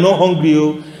 And me, I'm not hungry.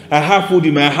 Oh. I have food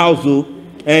in my house. Oh.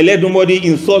 And let nobody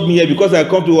insult me here because I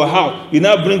come to her house. You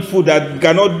now bring food that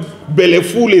cannot belly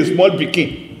full a small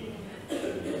pikin.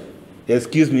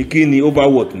 Excuse me, Kini, over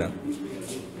what now?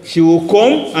 She will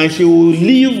come and she will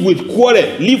leave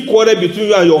quarrel between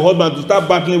you and your husband to start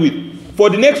battling with. For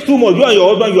the next 2 months, you and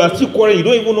your husband, you are still quarreling. You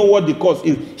don't even know what the cause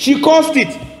is. She caused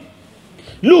it.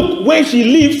 Look, when she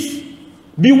leaves,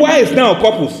 be wise now,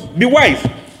 couples. Be wise.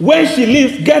 When she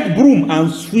leaves, get broom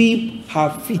and sweep her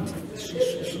feet.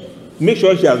 Make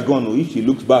sure she has gone. If she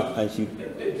looks back and she...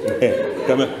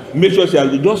 make sure she has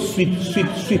gone. Just sweep.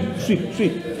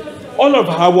 All of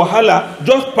her wahala,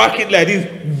 just pack it like this.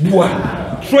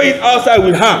 Throw it outside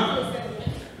with her.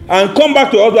 And come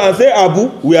back to her husband and say,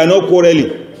 Abu, we are not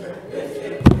quarreling.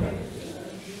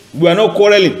 We are not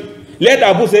quarreling. Let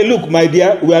Abu say, look, my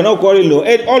dear, we are not quarreling.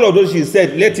 And all of those she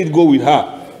said, let it go with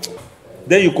her.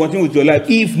 Then you continue with your life.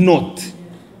 If not,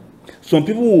 some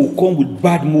people will come with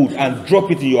bad mood and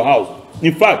drop it in your house.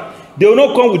 In fact, they will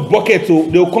not come with buckets, so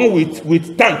they will come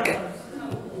with tank.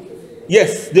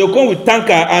 Yes, they will come with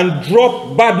tanker and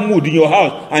drop bad mood in your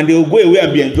house, and they will go away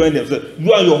and be enjoying themselves.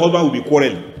 You and your husband will be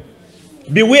quarreling.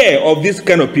 Beware of this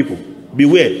kind of people.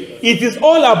 Beware. It is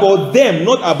all about them,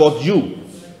 not about you.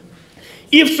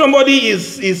 If somebody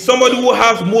is somebody who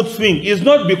has mood swing, it's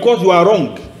not because you are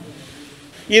wrong.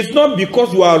 It's not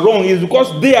because you are wrong. It's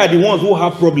because they are the ones who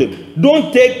have problems.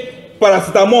 Don't take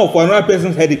paracetamol for another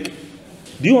person's headache.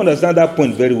 Do you understand that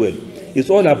point very well? It's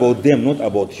all about them, not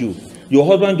about you. Your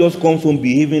husband just comes home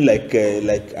behaving like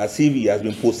as if he has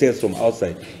been possessed from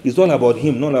outside. It's all about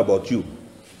him, not about you.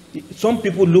 Some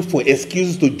people look for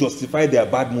excuses to justify their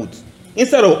bad moods.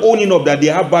 Instead of owning up that they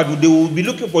have bad mood, they will be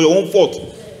looking for your own fault.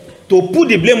 To put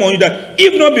the blame on you that,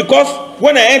 if not because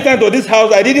when I entered into this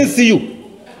house, I didn't see you.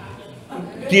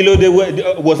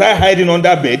 Was I hiding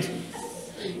under bed?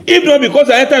 If not because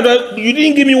I entered, you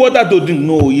didn't give me water to drink.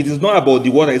 No, it is not about the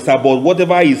water. It's about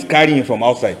whatever is carrying from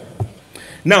outside.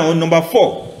 Now, number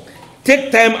 4,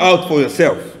 take time out for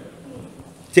yourself.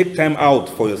 Take time out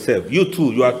for yourself. You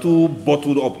too, you are too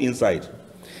bottled up inside.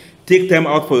 Take time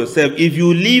out for yourself. If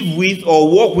you live with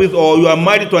or work with or you are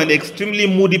married to an extremely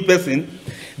moody person,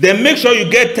 then make sure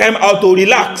you get time out to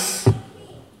relax.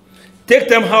 Take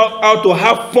time out to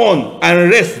have fun and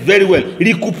rest very well.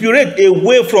 Recuperate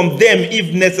away from them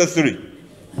if necessary.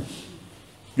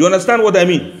 You understand what I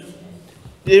mean?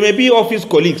 They may be office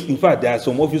colleagues. In fact, there are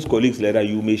some office colleagues like that.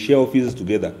 You may share offices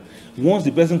together. Once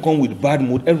the person comes with bad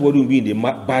mood, everybody will be in the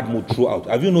bad mood throughout.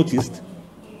 Have you noticed?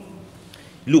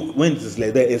 Look, when it's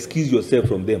like that, excuse yourself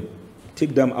from them.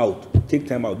 Take them out. Take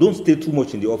time out. Don't stay too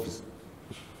much in the office.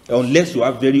 Unless you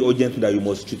have very urgent thing that you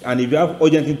must treat. And if you have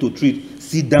urgent thing to treat,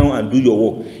 sit down and do your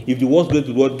work. If the worst goes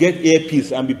to work, get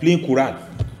earpiece and be playing Quran.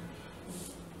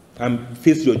 And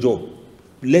face your job.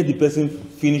 Let the person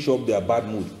finish up their bad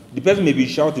mood. The person may be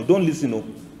shouting. Don't listen. No.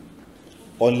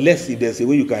 Unless if there's a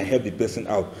way you can help the person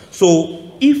out.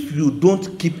 So, if you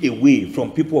don't keep away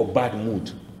from people of bad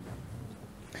mood,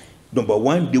 number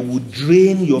 1, they will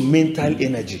drain your mental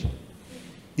energy.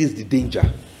 This is the danger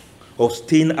of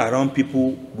staying around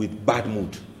people with bad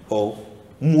mood or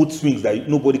mood swings that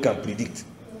nobody can predict.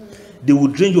 They will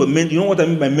drain your mental. You know what I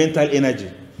mean by mental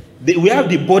energy? We have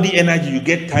the body energy. You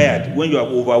get tired when you have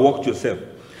overworked yourself.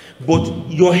 But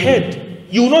your head,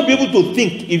 you will not be able to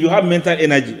think if you have mental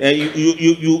energy.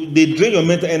 They drain your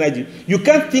mental energy. You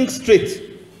can't think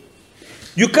straight.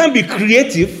 You can't be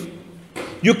creative.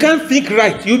 You can't think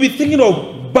right. You'll be thinking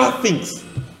of bad things.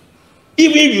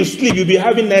 Even if you sleep, you'll be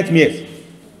having nightmares.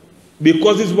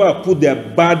 Because this is why I put their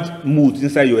bad moods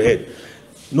inside your head.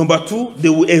 Number 2, they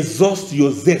will exhaust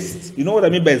your zest. You know what I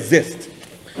mean by zest?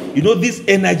 You know this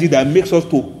energy that makes us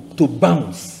to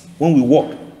bounce when we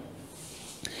walk.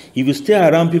 If you stay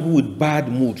around people with bad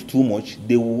mood too much,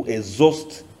 they will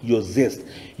exhaust your zest.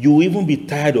 You will even be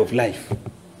tired of life.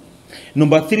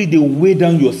 Number 3, they will weigh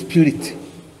down your spirit.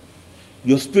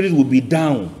 Your spirit will be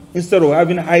down. Instead of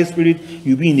having a high spirit,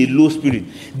 you'll be in a low spirit.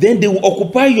 Then they will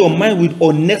occupy your mind with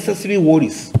unnecessary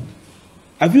worries.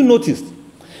 Have you noticed?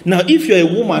 Now, if you're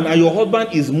a woman and your husband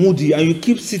is moody and you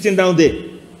keep sitting down there,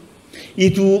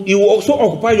 it will also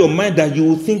occupy your mind that you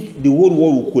will think the whole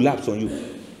world will collapse on you.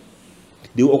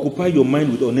 They will occupy your mind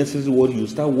with unnecessary worry. You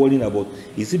start worrying about,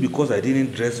 is it because I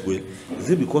didn't dress well? Is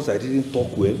it because I didn't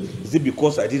talk well? Is it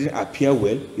because I didn't appear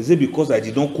well? Is it because I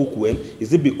did not cook well? Is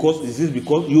this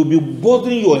because you'll be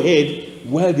bothering your head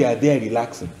while they are there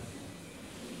relaxing?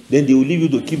 Then they will leave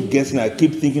you to keep guessing and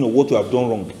keep thinking of what you have done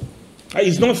wrong.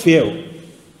 It's not fair.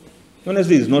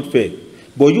 Honestly, it's not fair.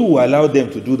 But you will allow them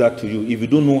to do that to you if you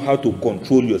don't know how to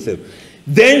control yourself.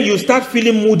 Then you start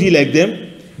feeling moody like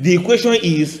them. The equation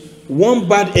is 1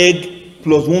 bad egg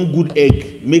plus 1 good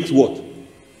egg makes what?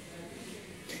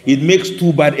 It makes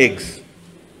 2 bad eggs.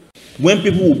 When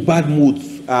people with bad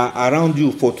moods are around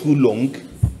you for too long,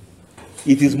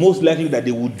 it is most likely that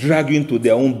they will drag you into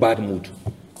their own bad mood.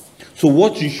 So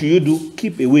what should you do?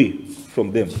 Keep away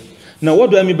from them. Now,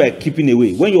 what do I mean by keeping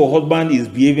away? When your husband is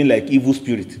behaving like evil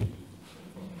spirit,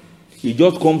 he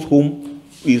just comes home,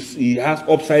 he has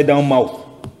upside down mouth.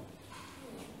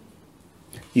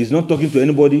 He's not talking to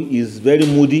anybody. He's very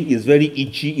moody. He's very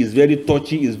itchy. He's very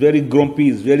touchy. He's very grumpy.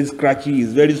 He's very scratchy.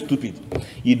 He's very stupid.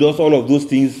 He does all of those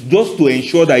things just to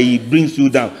ensure that he brings you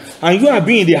down. And you are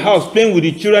being in the house playing with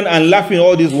the children and laughing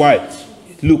all this while.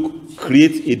 Look,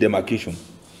 create a demarcation.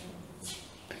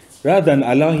 Rather than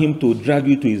allow him to drag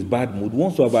you to his bad mood,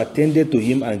 once you have attended to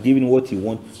him and given what he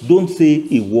wants, don't say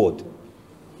a word.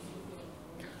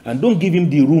 And don't give him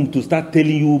the room to start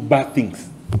telling you bad things.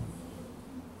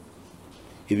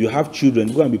 If you have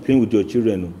children, go and be playing with your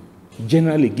children.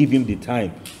 Generally, give him the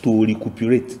time to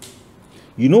recuperate.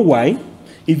 You know why?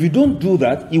 If you don't do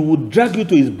that, he will drag you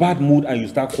to his bad mood and you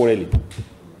start quarreling.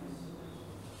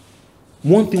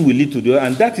 One thing will lead to the other,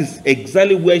 and that is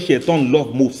exactly where Shaitan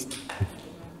loves most.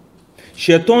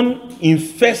 Shaitan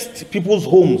infests people's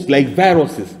homes like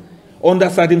viruses under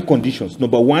certain conditions.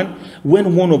 Number 1,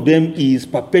 when one of them is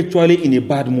perpetually in a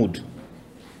bad mood.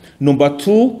 Number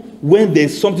 2, when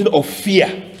there's something of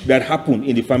fear that happened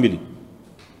in the family.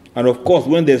 And of course,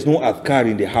 when there's no adhkar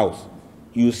in the house,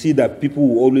 you see that people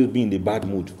will always be in a bad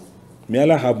mood. May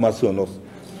Allah have mercy on us.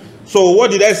 So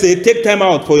what did I say? Take time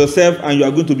out for yourself and you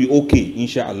are going to be okay,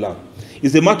 inshallah.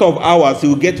 It's a matter of hours, you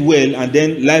will get well and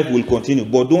then life will continue.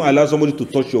 But don't allow somebody to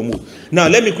touch your mood. Now,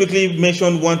 let me quickly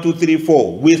mention 1, 2, 3,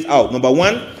 4 ways out. Number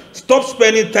 1, stop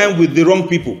spending time with the wrong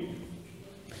people.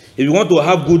 If you want to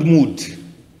have good mood,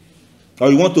 or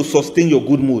you want to sustain your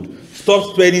good mood,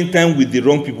 stop spending time with the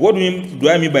wrong people. What do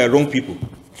I mean by wrong people?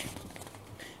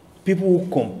 People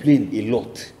who complain a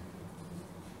lot.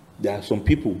 There are some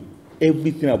people,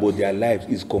 everything about their lives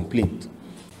is complaint.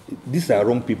 These are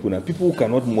wrong people now. People who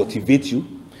cannot motivate you,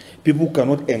 people who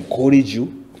cannot encourage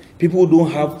you, people who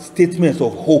don't have statements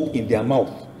of hope in their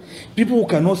mouth, people who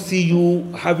cannot see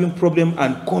you having problem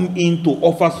and come in to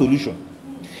offer solution,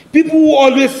 people who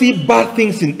always see bad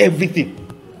things in everything.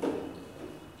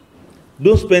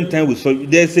 Don't spend time with.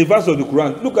 There's a verse of the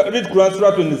Quran. Read Quran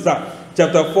Surah 27,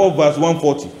 chapter 4, verse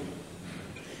 140.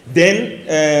 Then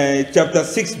chapter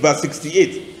 6, verse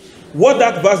 68. What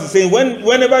that verse is saying,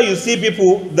 whenever you see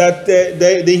people that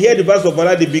they hear the verse of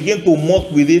Allah, they begin to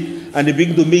mock with it and they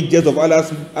begin to make jest of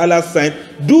Allah's sign,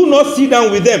 do not sit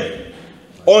down with them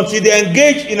until they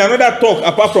engage in another talk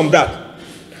apart from that.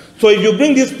 So if you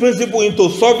bring this principle into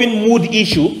solving mood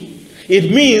issue,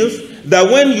 it means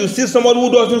that when you see somebody who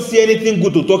doesn't see anything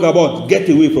good to talk about, get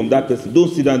away from that person. Don't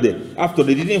sit down there. After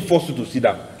they didn't force you to sit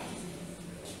down.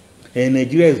 And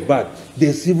Nigeria is bad.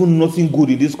 There's even nothing good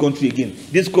in this country again.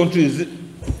 This country is, if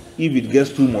it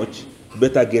gets too much,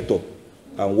 better get up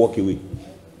and walk away.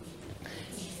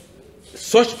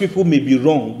 Such people may be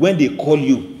wrong when they call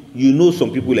you. You know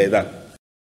some people like that.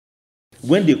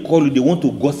 When they call you, they want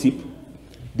to gossip,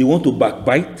 they want to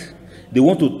backbite, they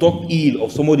want to talk ill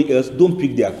of somebody else. Don't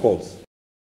pick their calls.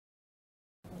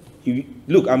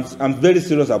 Look, I'm very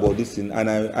serious about this thing, and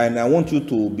I want you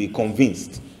to be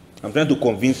convinced. I'm trying to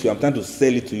convince you, I'm trying to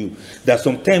sell it to you, that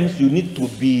sometimes you need to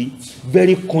be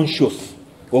very conscious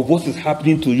of what is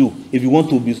happening to you if you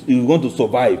want to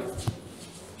survive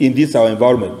in this our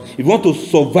environment. If you want to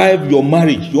survive your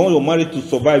marriage, you want your marriage to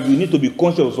survive, you need to be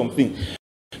conscious of something.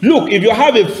 Look, if you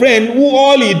have a friend who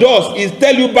all he does is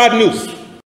tell you bad news,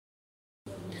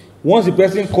 once the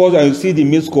person calls and you see the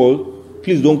missed call,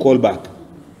 please don't call back.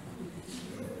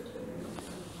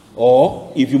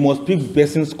 Or if you must pick the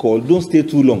person's call, don't stay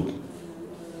too long.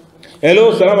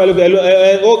 Hello, salam alaikum.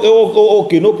 Hello,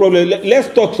 okay, no problem.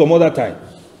 Let's talk some other time.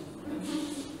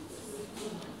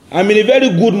 I'm in a very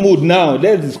good mood now.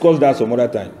 Let's discuss that some other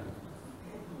time.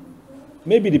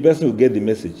 Maybe the person will get the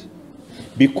message.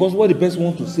 Because what the person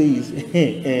wants to say is,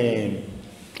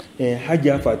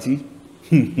 Hajia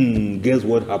Fati, guess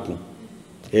what happened?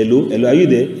 Hello, are you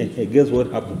there? Guess what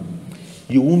happened?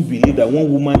 You won't believe that one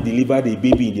woman delivered a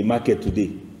baby in the market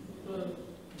today.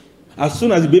 As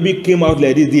soon as the baby came out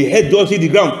like this, the head just hit the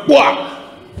ground.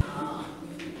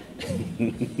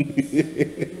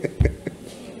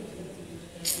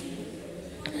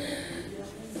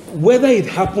 Whether it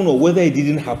happened or whether it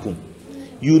didn't happen,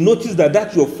 you notice that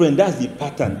that's your friend, that's the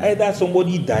pattern. Either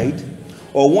somebody died,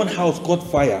 or one house caught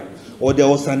fire, or there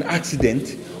was an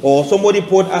accident, or somebody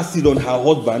poured acid on her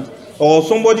husband, or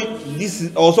somebody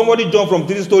jumped from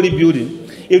 3-story building.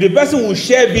 If the person will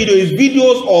share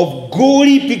videos of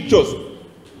gory pictures,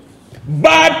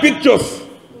 bad pictures,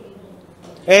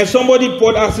 and somebody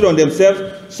poured acid on themselves,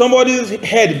 somebody's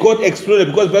head got exploded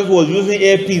because the person was using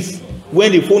earpiece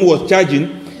when the phone was charging,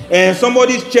 and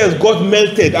somebody's chest got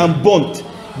melted and burnt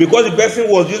because the person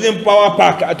was using power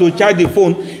pack to charge the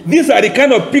phone. These are the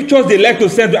kind of pictures they like to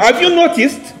send. Have you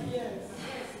noticed?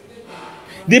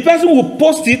 The person will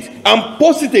post it and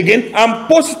post it again and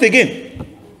post it again.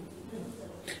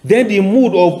 Then the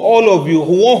mood of all of you,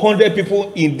 100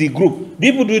 people in the group,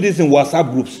 people do this in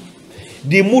WhatsApp groups.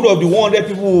 The mood of the 100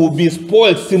 people will be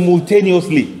spoiled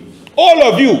simultaneously. All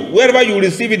of you, wherever you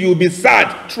receive it, you will be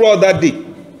sad throughout that day.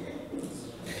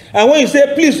 And when you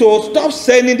say, please, stop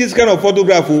sending this kind of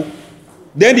photograph,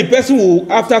 then the person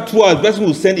will, after 2 hours, the person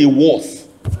will send a worse.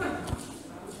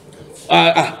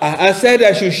 I said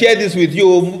I should share this with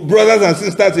you, brothers and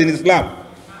sisters in Islam.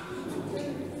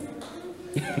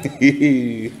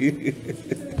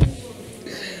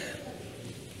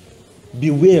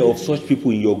 Beware of such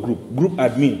people in your group. Group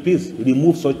admin, please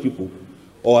remove such people,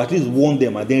 or at least warn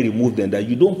them and then remove them, that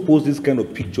you don't post this kind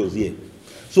of pictures here.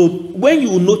 So when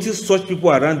you notice such people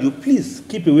around you, please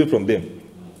keep away from them.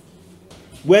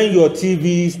 When your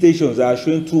TV stations are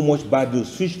showing too much bad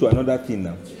news, switch to another thing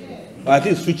now. Or at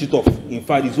least switch it off. In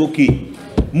fact, it's okay.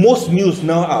 Most news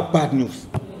now are bad news.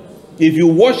 If you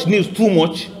watch news too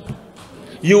much,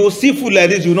 you will see food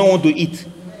like this you don't want to eat.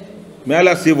 May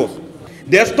Allah save us.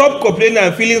 Then stop complaining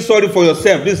and feeling sorry for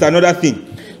yourself. This is another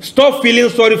thing. Stop feeling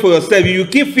sorry for yourself. If you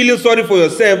keep feeling sorry for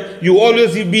yourself, you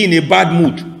always be in a bad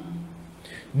mood.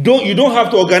 You don't have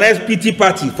to organize pity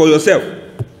party for yourself.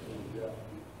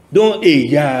 Don't,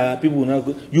 people will not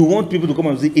go. You want people to come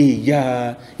and say,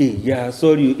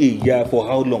 sorry, for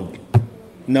how long?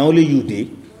 Now only you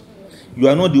did. You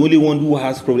are not the only one who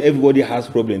has problem. Everybody has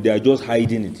problem. They are just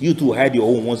hiding it. You too hide your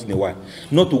own once in a while.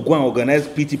 Not to go and organize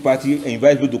pity party and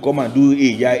invite people to come and do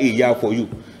for you.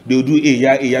 They'll do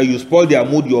You spoil their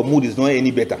mood. Your mood is not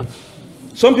any better.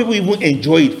 Some people even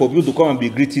enjoy it for people to come and be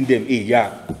greeting them. Hey, yeah.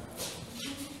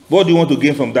 What do you want to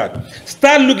gain from that?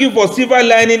 Start looking for silver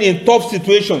lining in tough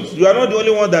situations. You are not the only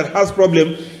one that has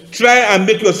problem. Try and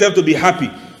make yourself to be happy.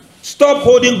 Stop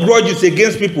holding grudges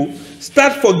against people.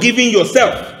 Start forgiving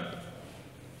yourself.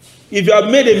 If you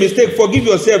have made a mistake, forgive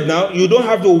yourself now. You don't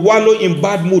have to wallow in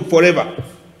bad mood forever.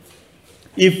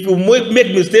 If you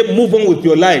make mistake, move on with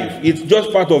your life. It's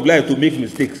just part of life to make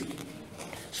mistakes.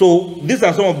 So these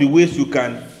are some of the ways you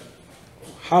can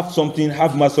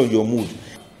have master on your mood.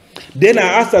 Then I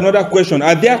asked another question.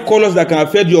 Are there colors that can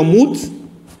affect your mood?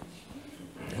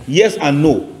 Yes and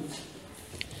no.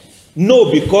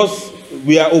 No, because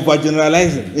we are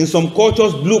overgeneralizing. In some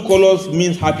cultures, blue colors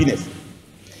means happiness.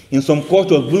 In some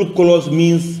cultures, blue colors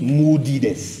means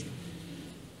moodiness.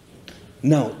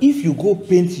 Now, if you go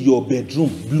paint your bedroom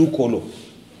blue color,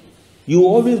 you will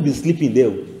always be sleeping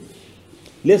there.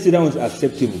 Let's say that one's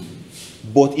acceptable.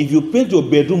 But if you paint your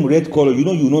bedroom red color, you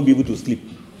know you will not be able to sleep.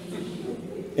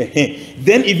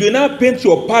 Then if you now paint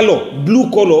your parlor blue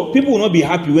color, people will not be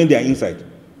happy when they are inside.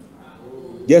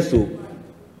 Yes, so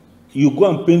you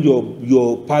go and paint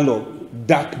your parlor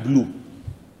dark blue.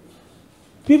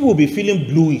 People will be feeling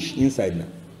bluish inside now.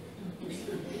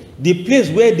 The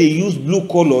place where they use blue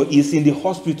color is in the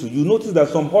hospital. You notice that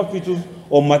some hospitals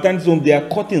or maternity homes, their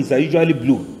curtains are usually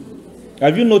blue.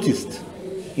 Have you noticed?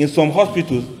 In some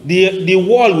hospitals, the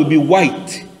wall will be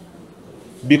white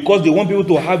because they want people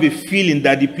to have a feeling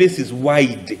that the place is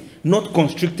wide, not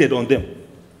constricted on them.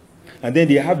 And then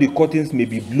they have the curtains may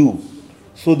be blue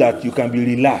so that you can be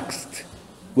relaxed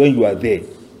when you are there.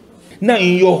 Now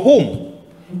in your home,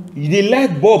 the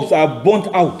light bulbs are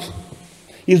burnt out.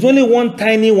 It's only one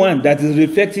tiny one that is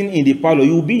reflecting in the parlor.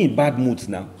 You will be in bad moods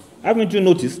now. Haven't you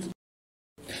noticed?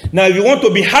 Now, if you want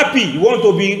to be happy, you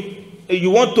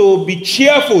want to be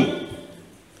cheerful,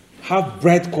 have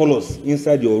bright colors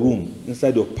inside your room,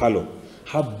 inside your parlor.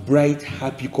 Have bright,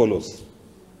 happy colors.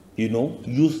 You know,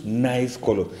 use nice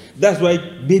colors. That's why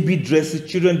baby dresses,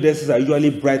 children dresses are usually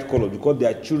bright colors because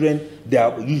they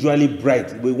are usually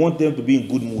bright. We want them to be in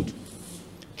good mood.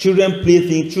 Children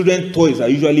playthings, children toys are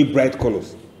usually bright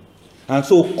colors. And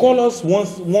so colors,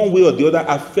 one way or the other,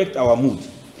 affect our mood.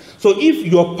 So if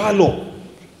your parlor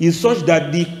is such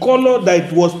that the color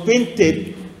that was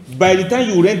painted by the time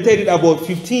you rented it about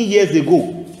 15 years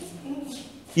ago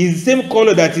is the same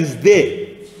color that is there,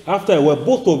 after a while,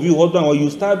 both of you, husband and wife, you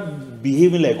start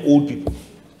behaving like old people.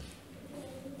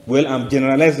 Well, I'm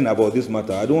generalizing about this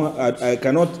matter. I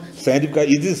cannot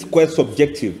scientifically, it is quite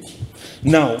subjective.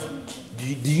 Now,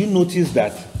 do you notice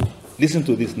that? Listen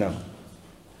to this now.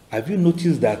 Have you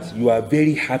noticed that you are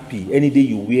very happy any day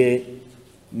you wear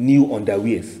new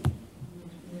underwears?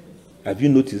 Have you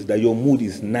noticed that your mood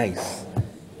is nice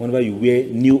whenever you wear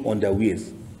new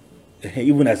underwears?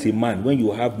 Even as a man, when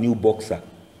you have new boxer,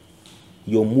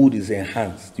 your mood is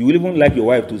enhanced. You will even like your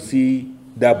wife to see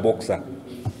that boxer.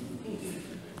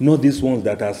 Not these ones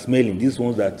that are smelling, these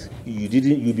ones that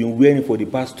you've been wearing for the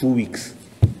past 2 weeks.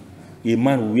 A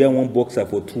man will wear one boxer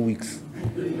for 2 weeks.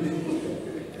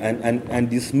 And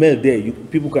the smell there,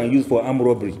 people can use for armed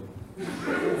robbery.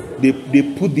 They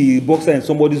put the boxer in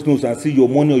somebody's nose and say your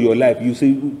money or your life. You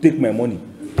say, take my money.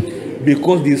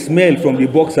 Because the smell from the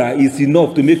boxer is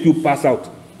enough to make you pass out.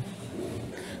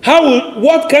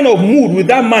 What kind of mood will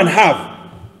that man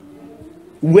have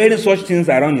wearing such things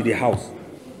around in the house?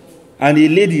 And a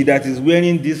lady that is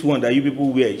wearing this one that you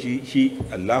people wear, she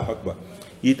Allahu Akbar.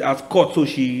 It has cut, so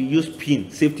she used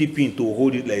safety pin to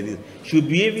hold it like this. She'll be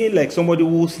behaving like somebody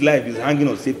whose life is hanging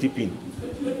on safety pin.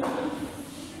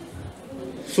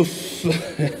 So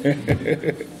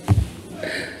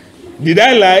did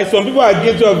I lie? Some people are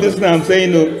guilty of this now. I'm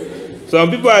saying no. Some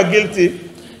people are guilty.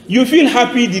 You feel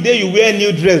happy the day you wear a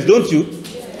new dress, don't you?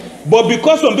 But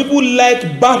because some people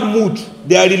like bad mood,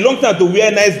 they are reluctant to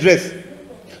wear nice dress.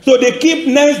 So they keep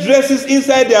nice dresses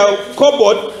inside their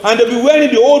cupboard and they'll be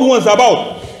wearing the old ones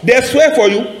about. They swear for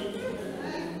you.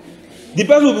 The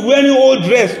person will be wearing old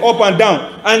dress up and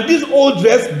down. And this old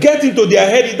dress gets into their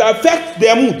head. It affects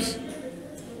their moods.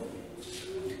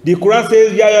 The Quran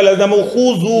says, Ya ayyuhallazina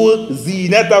khuzu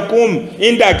zinatakum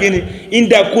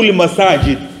inda kulli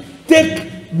masajid.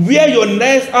 Wear your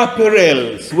nice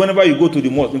apparels whenever you go to the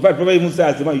mosque. In fact, Prophet even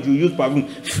says, you should use perfume.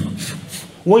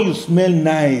 When you smell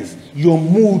nice, your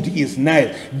mood is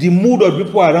nice. The mood of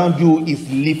people around you is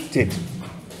lifted.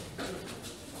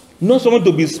 Not someone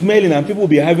to be smelling and people will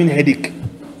be having headache.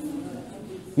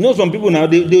 You know some people now,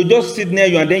 they just sit near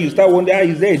you and then you start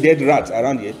wondering, is there a dead rat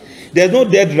around here? There's no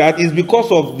dead rat. It's because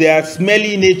of their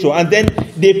smelly nature. And then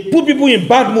they put people in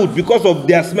bad mood because of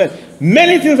their smell.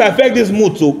 Many things affect this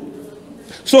mood.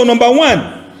 So number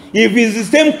one, If it's the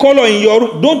same color in your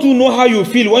room, don't you know how you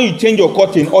feel when you change your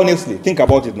curtain? Honestly, think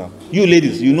about it now. You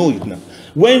ladies, you know it now.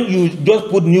 When you just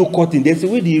put new curtain, there's the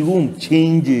way the room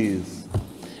changes.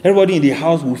 Everybody in the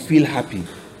house will feel happy,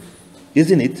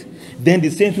 isn't it? Then the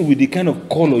same thing with the kind of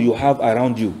color you have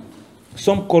around you.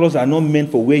 Some colors are not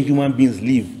meant for where human beings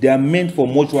live. They are meant for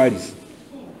mortuaries.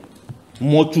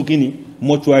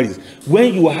 Mortuaries.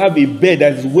 When you have a bed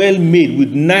that is well made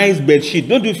with nice bed sheet,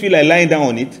 don't you feel like lying down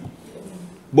on it?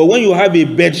 But when you have a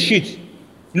bed sheet,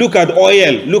 look at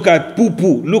oil, look at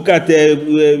poo-poo, look at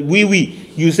wee-wee.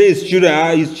 You say it's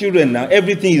children now.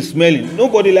 Everything is smelling.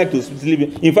 Nobody likes to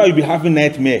sleep. In fact, you'll be having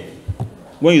nightmare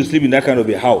when you sleep in that kind of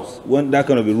a house, that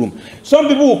kind of a room. Some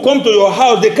people will come to your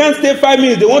house, they can't stay 5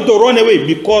 minutes, they want to run away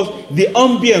because the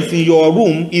ambience in your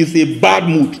room is a bad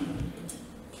mood.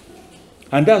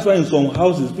 And that's why in some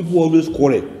houses, people always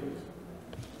quarrel.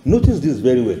 Notice this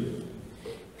very well.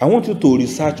 I want you to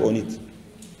research on it.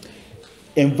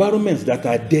 Environments that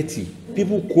are dirty,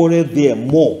 people quarrel there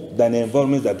more than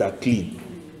environments that are clean.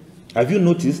 Have you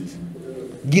noticed?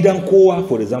 Gidankoa,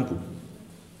 for example.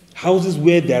 Houses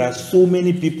where there are so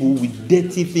many people with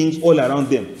dirty things all around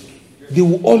them, they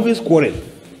will always quarrel.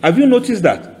 Have you noticed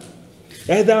that?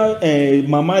 Either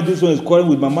mama, this one is quarreling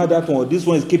with mama, that one, or this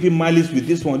one is keeping malice with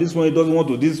this one doesn't want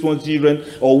to this one's children,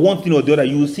 or one thing or the other.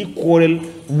 You will see quarrel,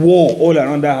 war all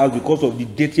around that house because of the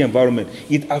dirty environment.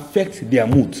 It affects their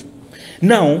mood.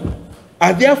 Now,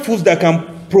 are there foods that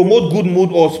can promote good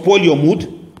mood or spoil your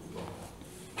mood?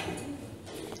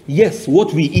 Yes,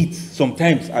 what we eat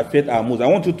sometimes affects our mood. I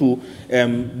want you to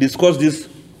discuss this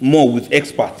more with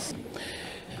experts.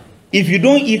 If you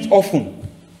don't eat often,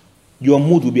 your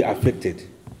mood will be affected.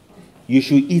 You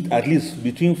should eat at least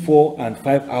between 4 and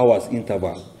 5 hours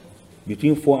interval.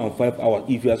 Between 4 and 5 hours.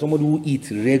 If you are somebody who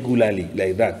eats regularly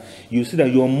like that, you see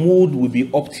that your mood will be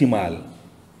optimal.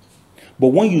 But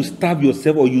when you starve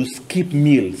yourself or you skip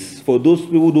meals, for those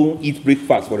people who don't eat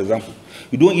breakfast, for example,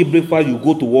 you don't eat breakfast, you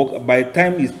go to work, by the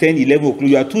time it's 10, 11 o'clock,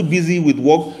 you are too busy with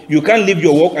work, you can't leave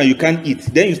your work and you can't eat.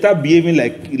 Then you start behaving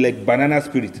like banana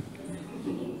spirit.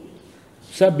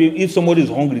 If somebody is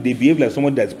hungry, they behave like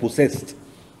somebody that's possessed.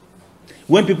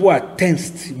 When people are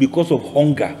tensed because of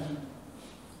hunger,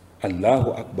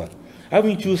 Allahu Akbar.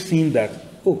 Haven't you seen that?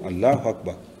 Oh, Allahu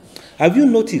Akbar. Have you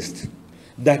noticed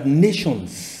that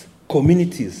nations,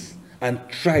 communities, and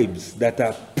tribes that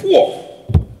are poor,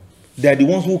 they are the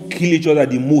ones who kill each other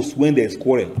the most when there's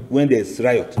quarrel, when there's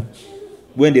riot,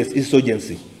 when there's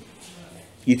insurgency?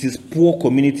 It is poor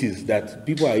communities that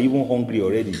people are even hungry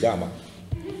already. Dama.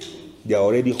 They are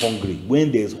already hungry.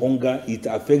 When there's hunger, it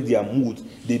affects their mood.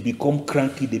 They become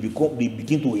cranky. They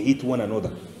begin to hate one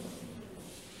another.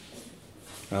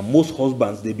 And most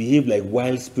husbands, they behave like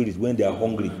wild spirits when they are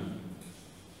hungry.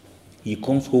 He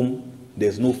comes home,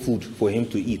 there's no food for him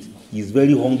to eat. He's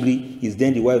very hungry.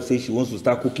 Then the wife says she wants to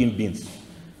start cooking beans.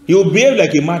 He will behave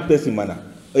like a mad person, man.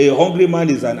 A hungry man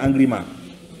is an angry man.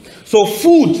 So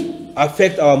food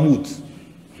affects our mood.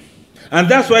 And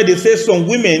that's why they say some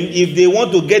women, if they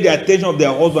want to get the attention of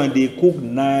their husband, they cook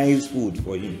nice food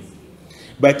for him.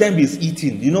 By the time he's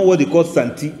eating, you know what they call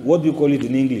santi? What do you call it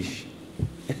in English?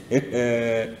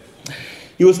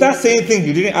 He will start saying things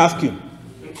you didn't ask him.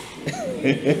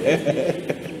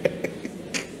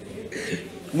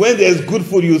 When there's good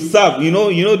food, you serve. You know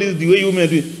this is the way women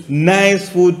do it. Nice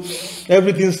food,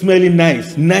 everything smelling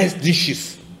nice, nice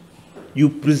dishes. You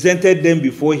presented them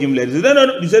before him. Like,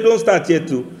 no. He said, don't start yet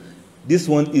too. This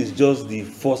one is just the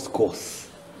first course.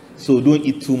 So don't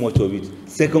eat too much of it.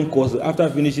 Second course, after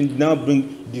finishing, now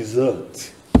bring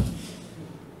dessert.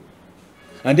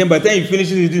 And then by the time he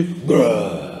finishes,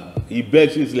 he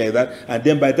belches like that. And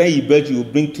then by the time he belches, you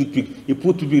bring toothpick. He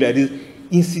put toothpick like this.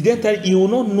 Incidentally, he will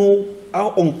not know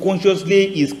how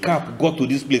unconsciously his cap got to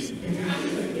this place.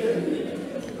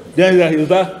 Then he will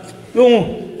start,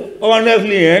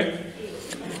 honestly,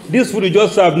 this food you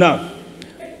just served now.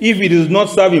 If it is not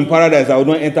served in paradise, I will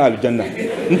not enter Al-Jannah.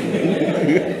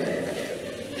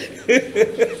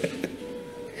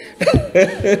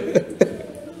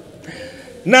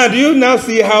 Now, do you now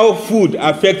see how food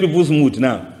affects people's mood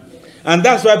now? And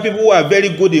that's why people who are very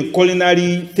good in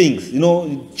culinary things,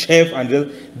 chef, and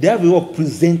they have a way of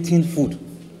presenting food.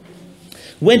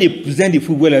 When they present the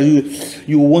food well,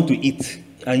 you want to eat,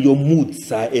 and your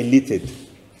moods are elated.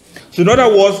 So in other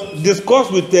words, discuss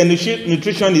with a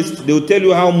nutritionist. They will tell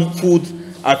you how food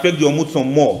affects your mood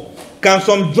some more. Can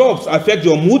some jobs affect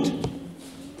your mood?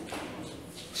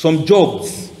 Some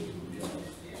jobs.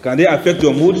 Can they affect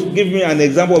your mood? Give me an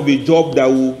example of a job that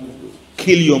will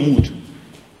kill your mood.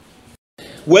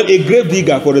 Well, a grave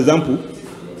digger, for example.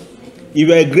 If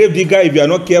you are a grave digger, if you are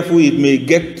not careful, it may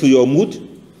get to your mood.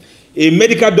 A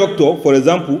medical doctor, for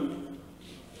example,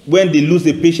 when they lose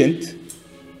a patient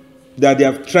that they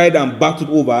have tried and battled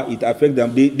over, it affects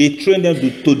them. They train them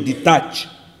to detach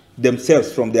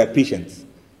themselves from their patients.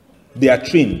 They are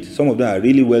trained. Some of them are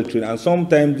really well trained, and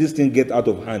sometimes this thing gets out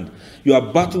of hand. You are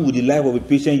battling with the life of a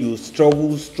patient. You struggle.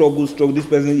 This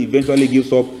person eventually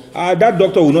gives up. That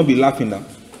doctor will not be laughing now.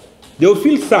 They will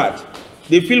feel sad.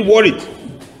 They feel worried.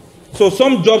 So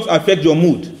some jobs affect your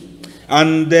mood,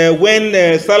 and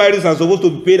when salaries are supposed to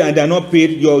be paid and they are not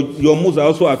paid, your moods are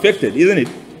also affected, isn't it?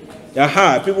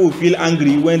 People will feel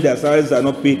angry when their salaries are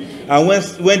not paid, and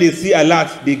when they see a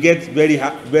lot, they get very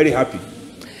happy.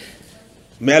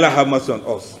 May Allah have mercy on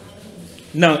us.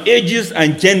 Now, ages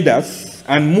and genders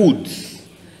and moods.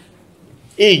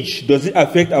 Age, does it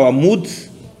affect our moods?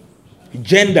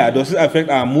 Gender, does it affect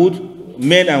our mood?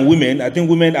 Men and women, I think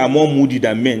women are more moody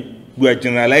than men. We are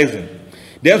generalizing.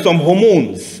 Then some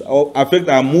hormones affect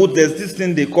our mood. There's this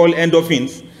thing they call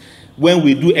endorphins when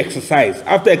we do exercise.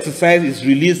 After exercise, it's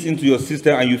released into your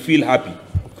system and you feel happy.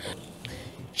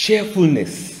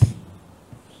 Cheerfulness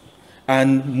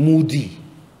and moody,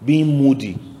 being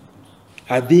moody,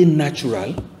 are they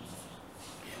natural?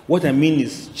 What I mean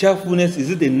is, cheerfulness, is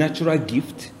it a natural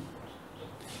gift?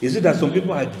 Is it that some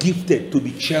people are gifted to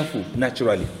be cheerful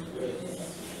naturally?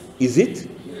 Is it?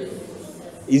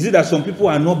 Is it that some people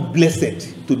are not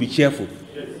blessed to be cheerful?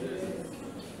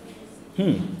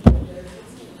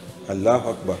 Allahu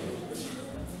Akbar.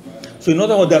 So in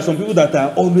other words, there are some people that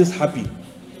are always happy,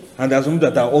 and there are some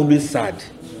people that are always sad.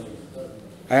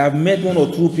 I have met one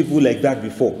or two people like that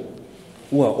before,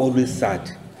 who are always sad.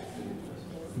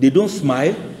 They don't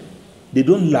smile, they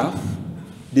don't laugh,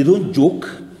 they don't joke,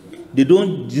 they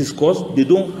don't discuss, they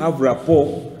don't have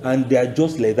rapport, and they are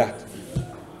just like that.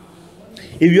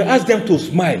 If you ask them to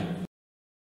smile,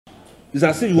 it's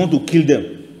as if you want to kill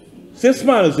them. Say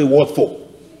smile, and say what for?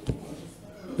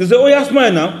 They say, oh yeah,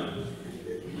 smile now.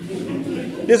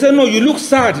 They say, no, you look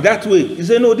sad that way. You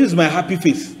say, no, this is my happy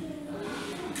face.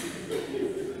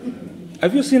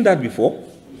 Have you seen that before?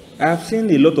 I have seen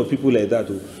a lot of people like that.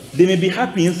 They may be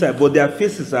happy inside, but their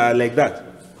faces are like that.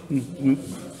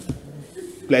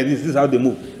 Like this is how they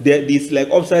move. It's like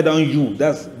upside down U.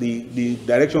 That's the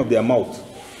direction of their mouth.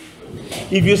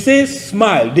 If you say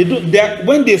smile,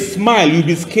 when they smile, you'll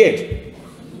be scared.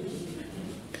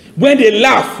 When they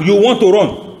laugh, you want to run.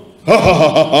 Ha ha ha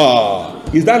ha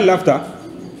ha. Is that laughter?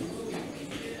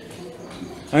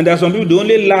 And there are some people, they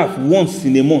only laugh once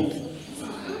in a month.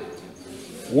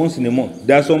 Once in a month.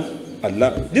 There are some,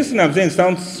 Allah. This thing I'm saying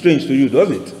sounds strange to you,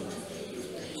 does it?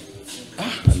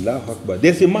 Allah Akbar.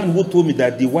 There's a man who told me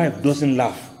that the wife doesn't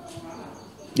laugh.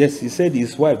 Yes, he said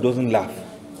his wife doesn't laugh.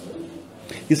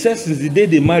 He said since the day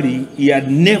they married, he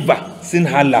had never seen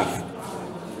her laugh.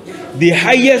 The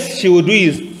highest she will do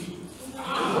is,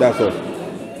 that's all.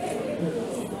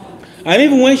 And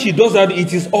even when she does that,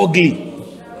 it is ugly.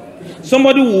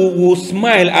 Somebody will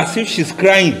smile as if she's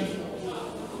crying.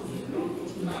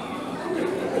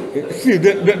 See,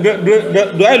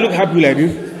 do I look happy like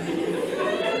this?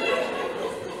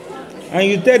 And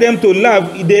you tell them to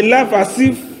laugh, they laugh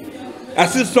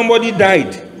as if somebody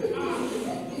died.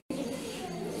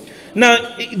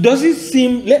 Now, does it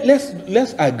seem,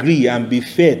 let's agree and be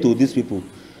fair to these people.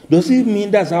 Does it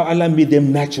mean that's how Allah made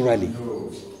them naturally?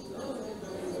 No.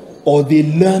 Or they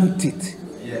learned it?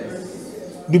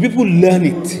 Yes. Do people learn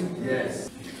it? Yes.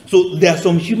 So there are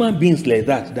some human beings like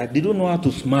that they don't know how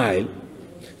to smile.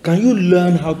 Can you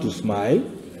learn how to smile?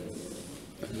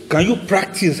 Can you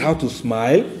practice how to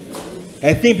smile?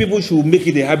 I think people should make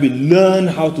it a habit. Learn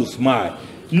how to smile.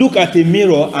 Look at a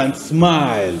mirror and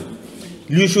smile.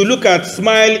 You should look at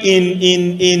smile in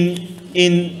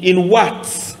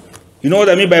watts. You know what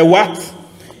I mean by watts?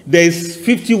 There's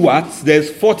 50 watts, there's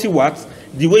 40 watts.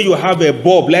 The way you have a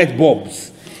bulb, light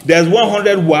bulbs. There's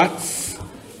 100 watts.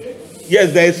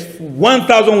 Yes, there's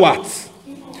 1,000 watts.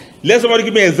 Let somebody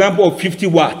give me an example of 50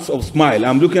 watts of smile.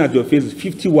 I'm looking at your face.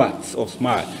 50 watts of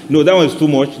smile. No, that one is too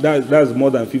much. That's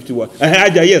more than 50 watts.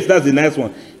 Yes, that's the nice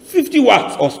one. 50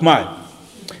 watts of smile.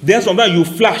 Then sometimes you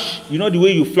flash. You know the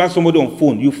way you flash somebody on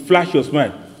phone. You flash your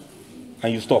smile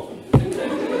and you stop.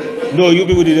 No, you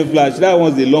people didn't flash. That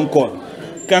one's the long call.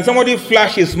 Can somebody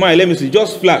flash a smile? Let me see.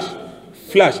 Just flash.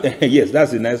 Flash. Yes,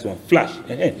 that's the nice one. Flash.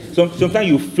 Sometimes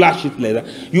you flash it like that.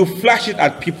 You flash it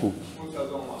at people.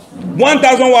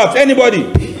 1,000 watts. Anybody?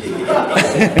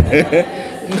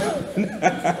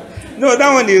 No,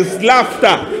 that one is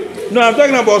laughter. No, I'm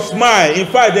talking about smile. In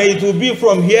fact, it will be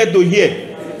from here to here.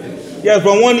 Yes,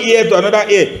 from one ear to another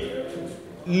ear.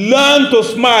 Learn to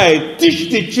smile.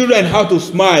 Teach the children how to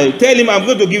smile. Tell him, I'm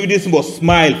going to give you this, but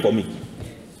smile for me.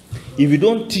 If you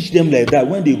don't teach them like that,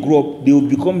 when they grow up, they will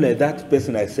become like that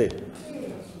person I said.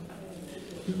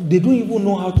 They don't even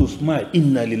know how to smile.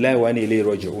 Inna lillahi wa inna ilayhi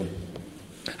raji'un.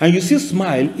 And you see,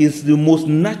 smile is the most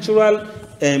natural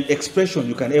expression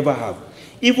you can ever have.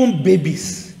 Even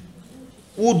babies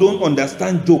who don't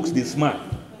understand jokes, they smile.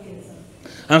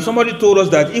 And somebody told us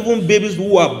that even babies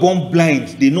who are born blind,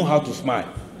 they know how to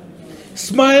smile.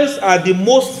 Smiles are the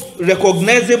most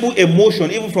recognizable emotion,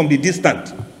 even from the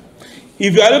distant.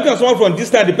 If you are looking at someone from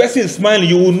distance, the person is smiling,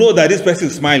 you will know that this person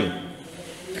is smiling.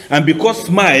 And because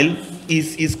smile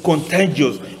is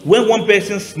contagious, when one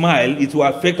person smiles, it will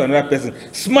affect another person.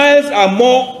 Smiles are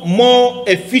more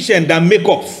efficient than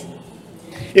makeups.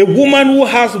 A woman who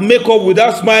has makeup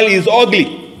without smile is ugly.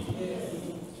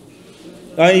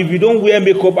 And if you don't wear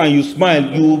makeup and you smile,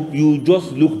 you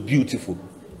just look beautiful.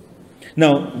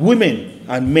 Now, women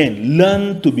and men,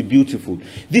 learn to be beautiful.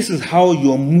 This is how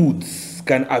your moods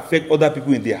can affect other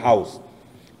people in the house.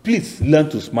 Please learn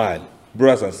to smile,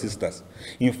 brothers and sisters.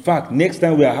 In fact, next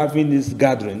time we are having this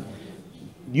gathering,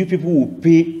 you people will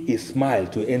pay a smile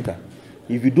to enter.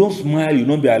 If you don't smile, you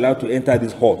won't be allowed to enter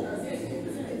this hall.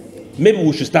 Maybe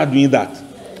we should start doing that.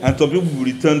 And some people will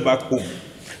return back home.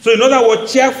 So in other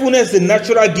words, cheerfulness is a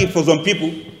natural gift for some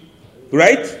people,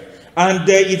 right? And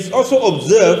it's also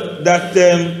observed that,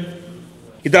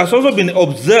 it has also been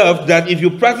observed that if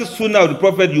you practice sunnah of the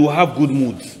Prophet, you will have good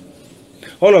moods.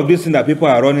 All of these things that people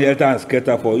are running helter and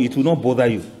skelter for, it will not bother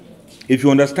you. If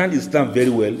you understand Islam very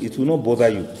well, it will not bother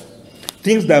you.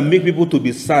 Things that make people to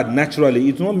be sad naturally,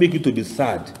 it will not make you to be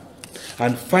sad.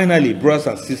 And finally, brothers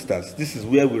and sisters, this is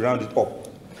where we round it up.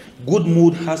 Good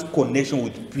mood has connection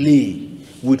with play,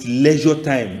 with leisure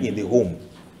time in the home.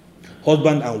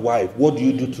 Husband and wife, what do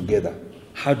you do together?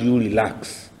 How do you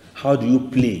relax? How do you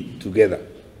play together?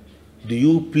 Do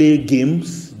you play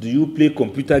games? Do you play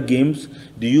computer games?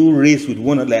 Do you race with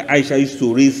one, like Aisha used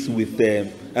to race with, the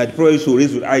Prophet used to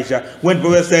race with Aisha. When the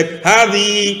Prophet said,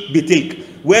 Hadi bitilk,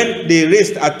 when they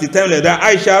raced at the time like that,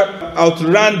 Aisha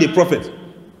outran the Prophet.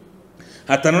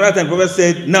 At another time, the Prophet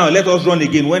said, now let us run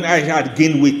again, when Aisha had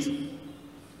gained weight.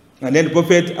 And then the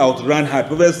Prophet outran her. The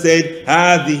Prophet said,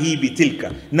 Hadihi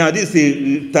bitilka. Now this is a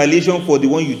retaliation for the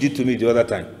one you did to me the other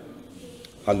time.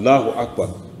 Allahu Akbar.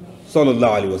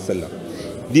 Sallallahu Alaihi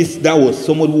Wasallam. That was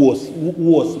someone who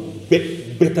was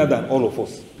better than all of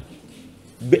us.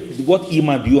 What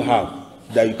iman do you have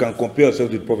that you can compare yourself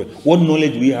to the Prophet? What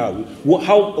knowledge do we have?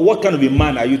 What kind of a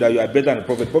man are you that you are better than the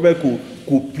Prophet? The Prophet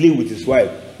could play with his wife.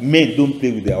 Men don't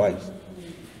play with their wives.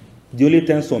 The only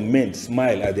time some men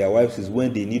smile at their wives is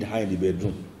when they need her in the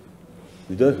bedroom.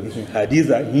 You just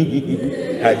Hadiza,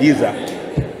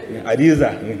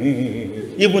 Hadiza.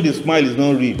 Even the smile is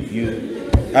not real.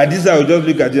 Hadiza will just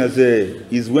look at you and say,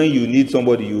 it's when you need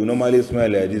somebody, you normally smile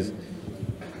like this.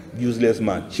 Useless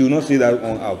man. She will not say that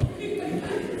on out.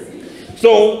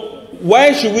 So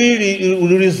why should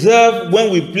we reserve when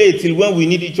we play till when we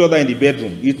need each other in the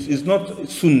bedroom? It's not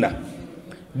sunnah.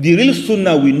 The real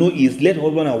sunnah we know is let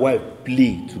husband and wife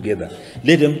play together.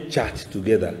 Let them chat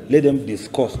together. Let them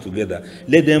discuss together.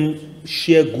 Let them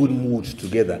share good moods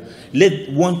together.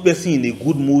 Let one person in a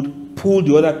good mood pull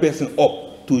the other person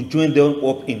up to join them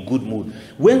up in good mood.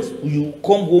 When you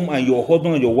come home and your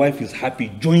husband and your wife is happy,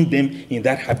 join them in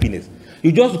that happiness.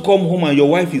 You just come home and your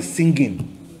wife is singing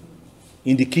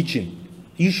in the kitchen.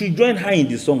 You should join her in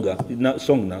the song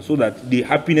now so that the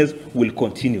happiness will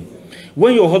continue.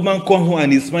 When your husband comes home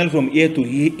and is smiling from ear to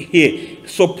ear,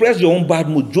 suppress your own bad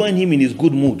mood. Join him in his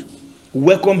good mood.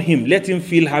 Welcome him. Let him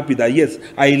feel happy that, yes,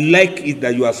 I like it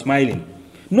that you are smiling.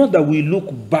 Not that we look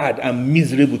bad and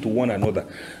miserable to one another.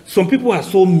 Some people are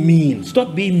so mean.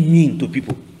 Stop being mean to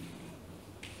people.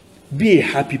 Be a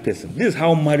happy person. This is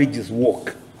how marriages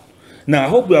work. Now, I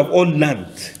hope we have all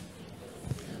learned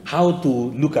how to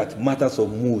look at matters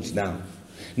of mood now.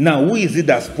 Now, who is it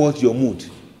that spoils your mood?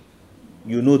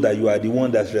 You know that you are the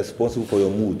one that's responsible for your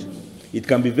mood. It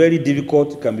can be very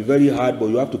difficult, it can be very hard, but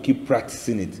you have to keep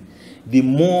practicing it.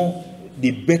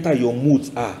 The better your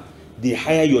moods are, the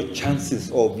higher your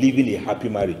chances of living a happy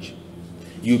marriage.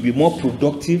 You'll be more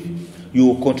productive, you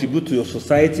will contribute to your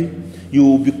society, you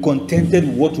will be contented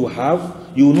with what you have,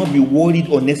 you will not be worried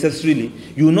unnecessarily,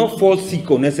 you will not fall sick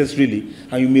unnecessarily,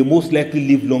 and you may most likely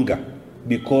live longer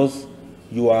because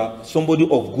you are somebody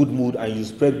of good mood and you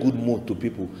spread good mood to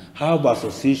people. Have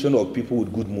association of people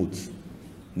with good moods.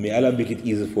 May Allah make it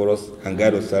easy for us and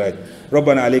guide us right.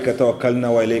 ربنا عليك توكلنا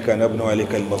وإليك نبنا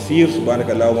وإليك المصير سبحانك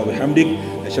اللهم وبحمدك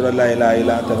نشهد أن لا إله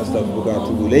إلا أنت نستغفرك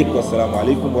ونتوب إليك والسلام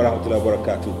عليكم ورحمة الله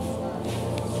وبركاته.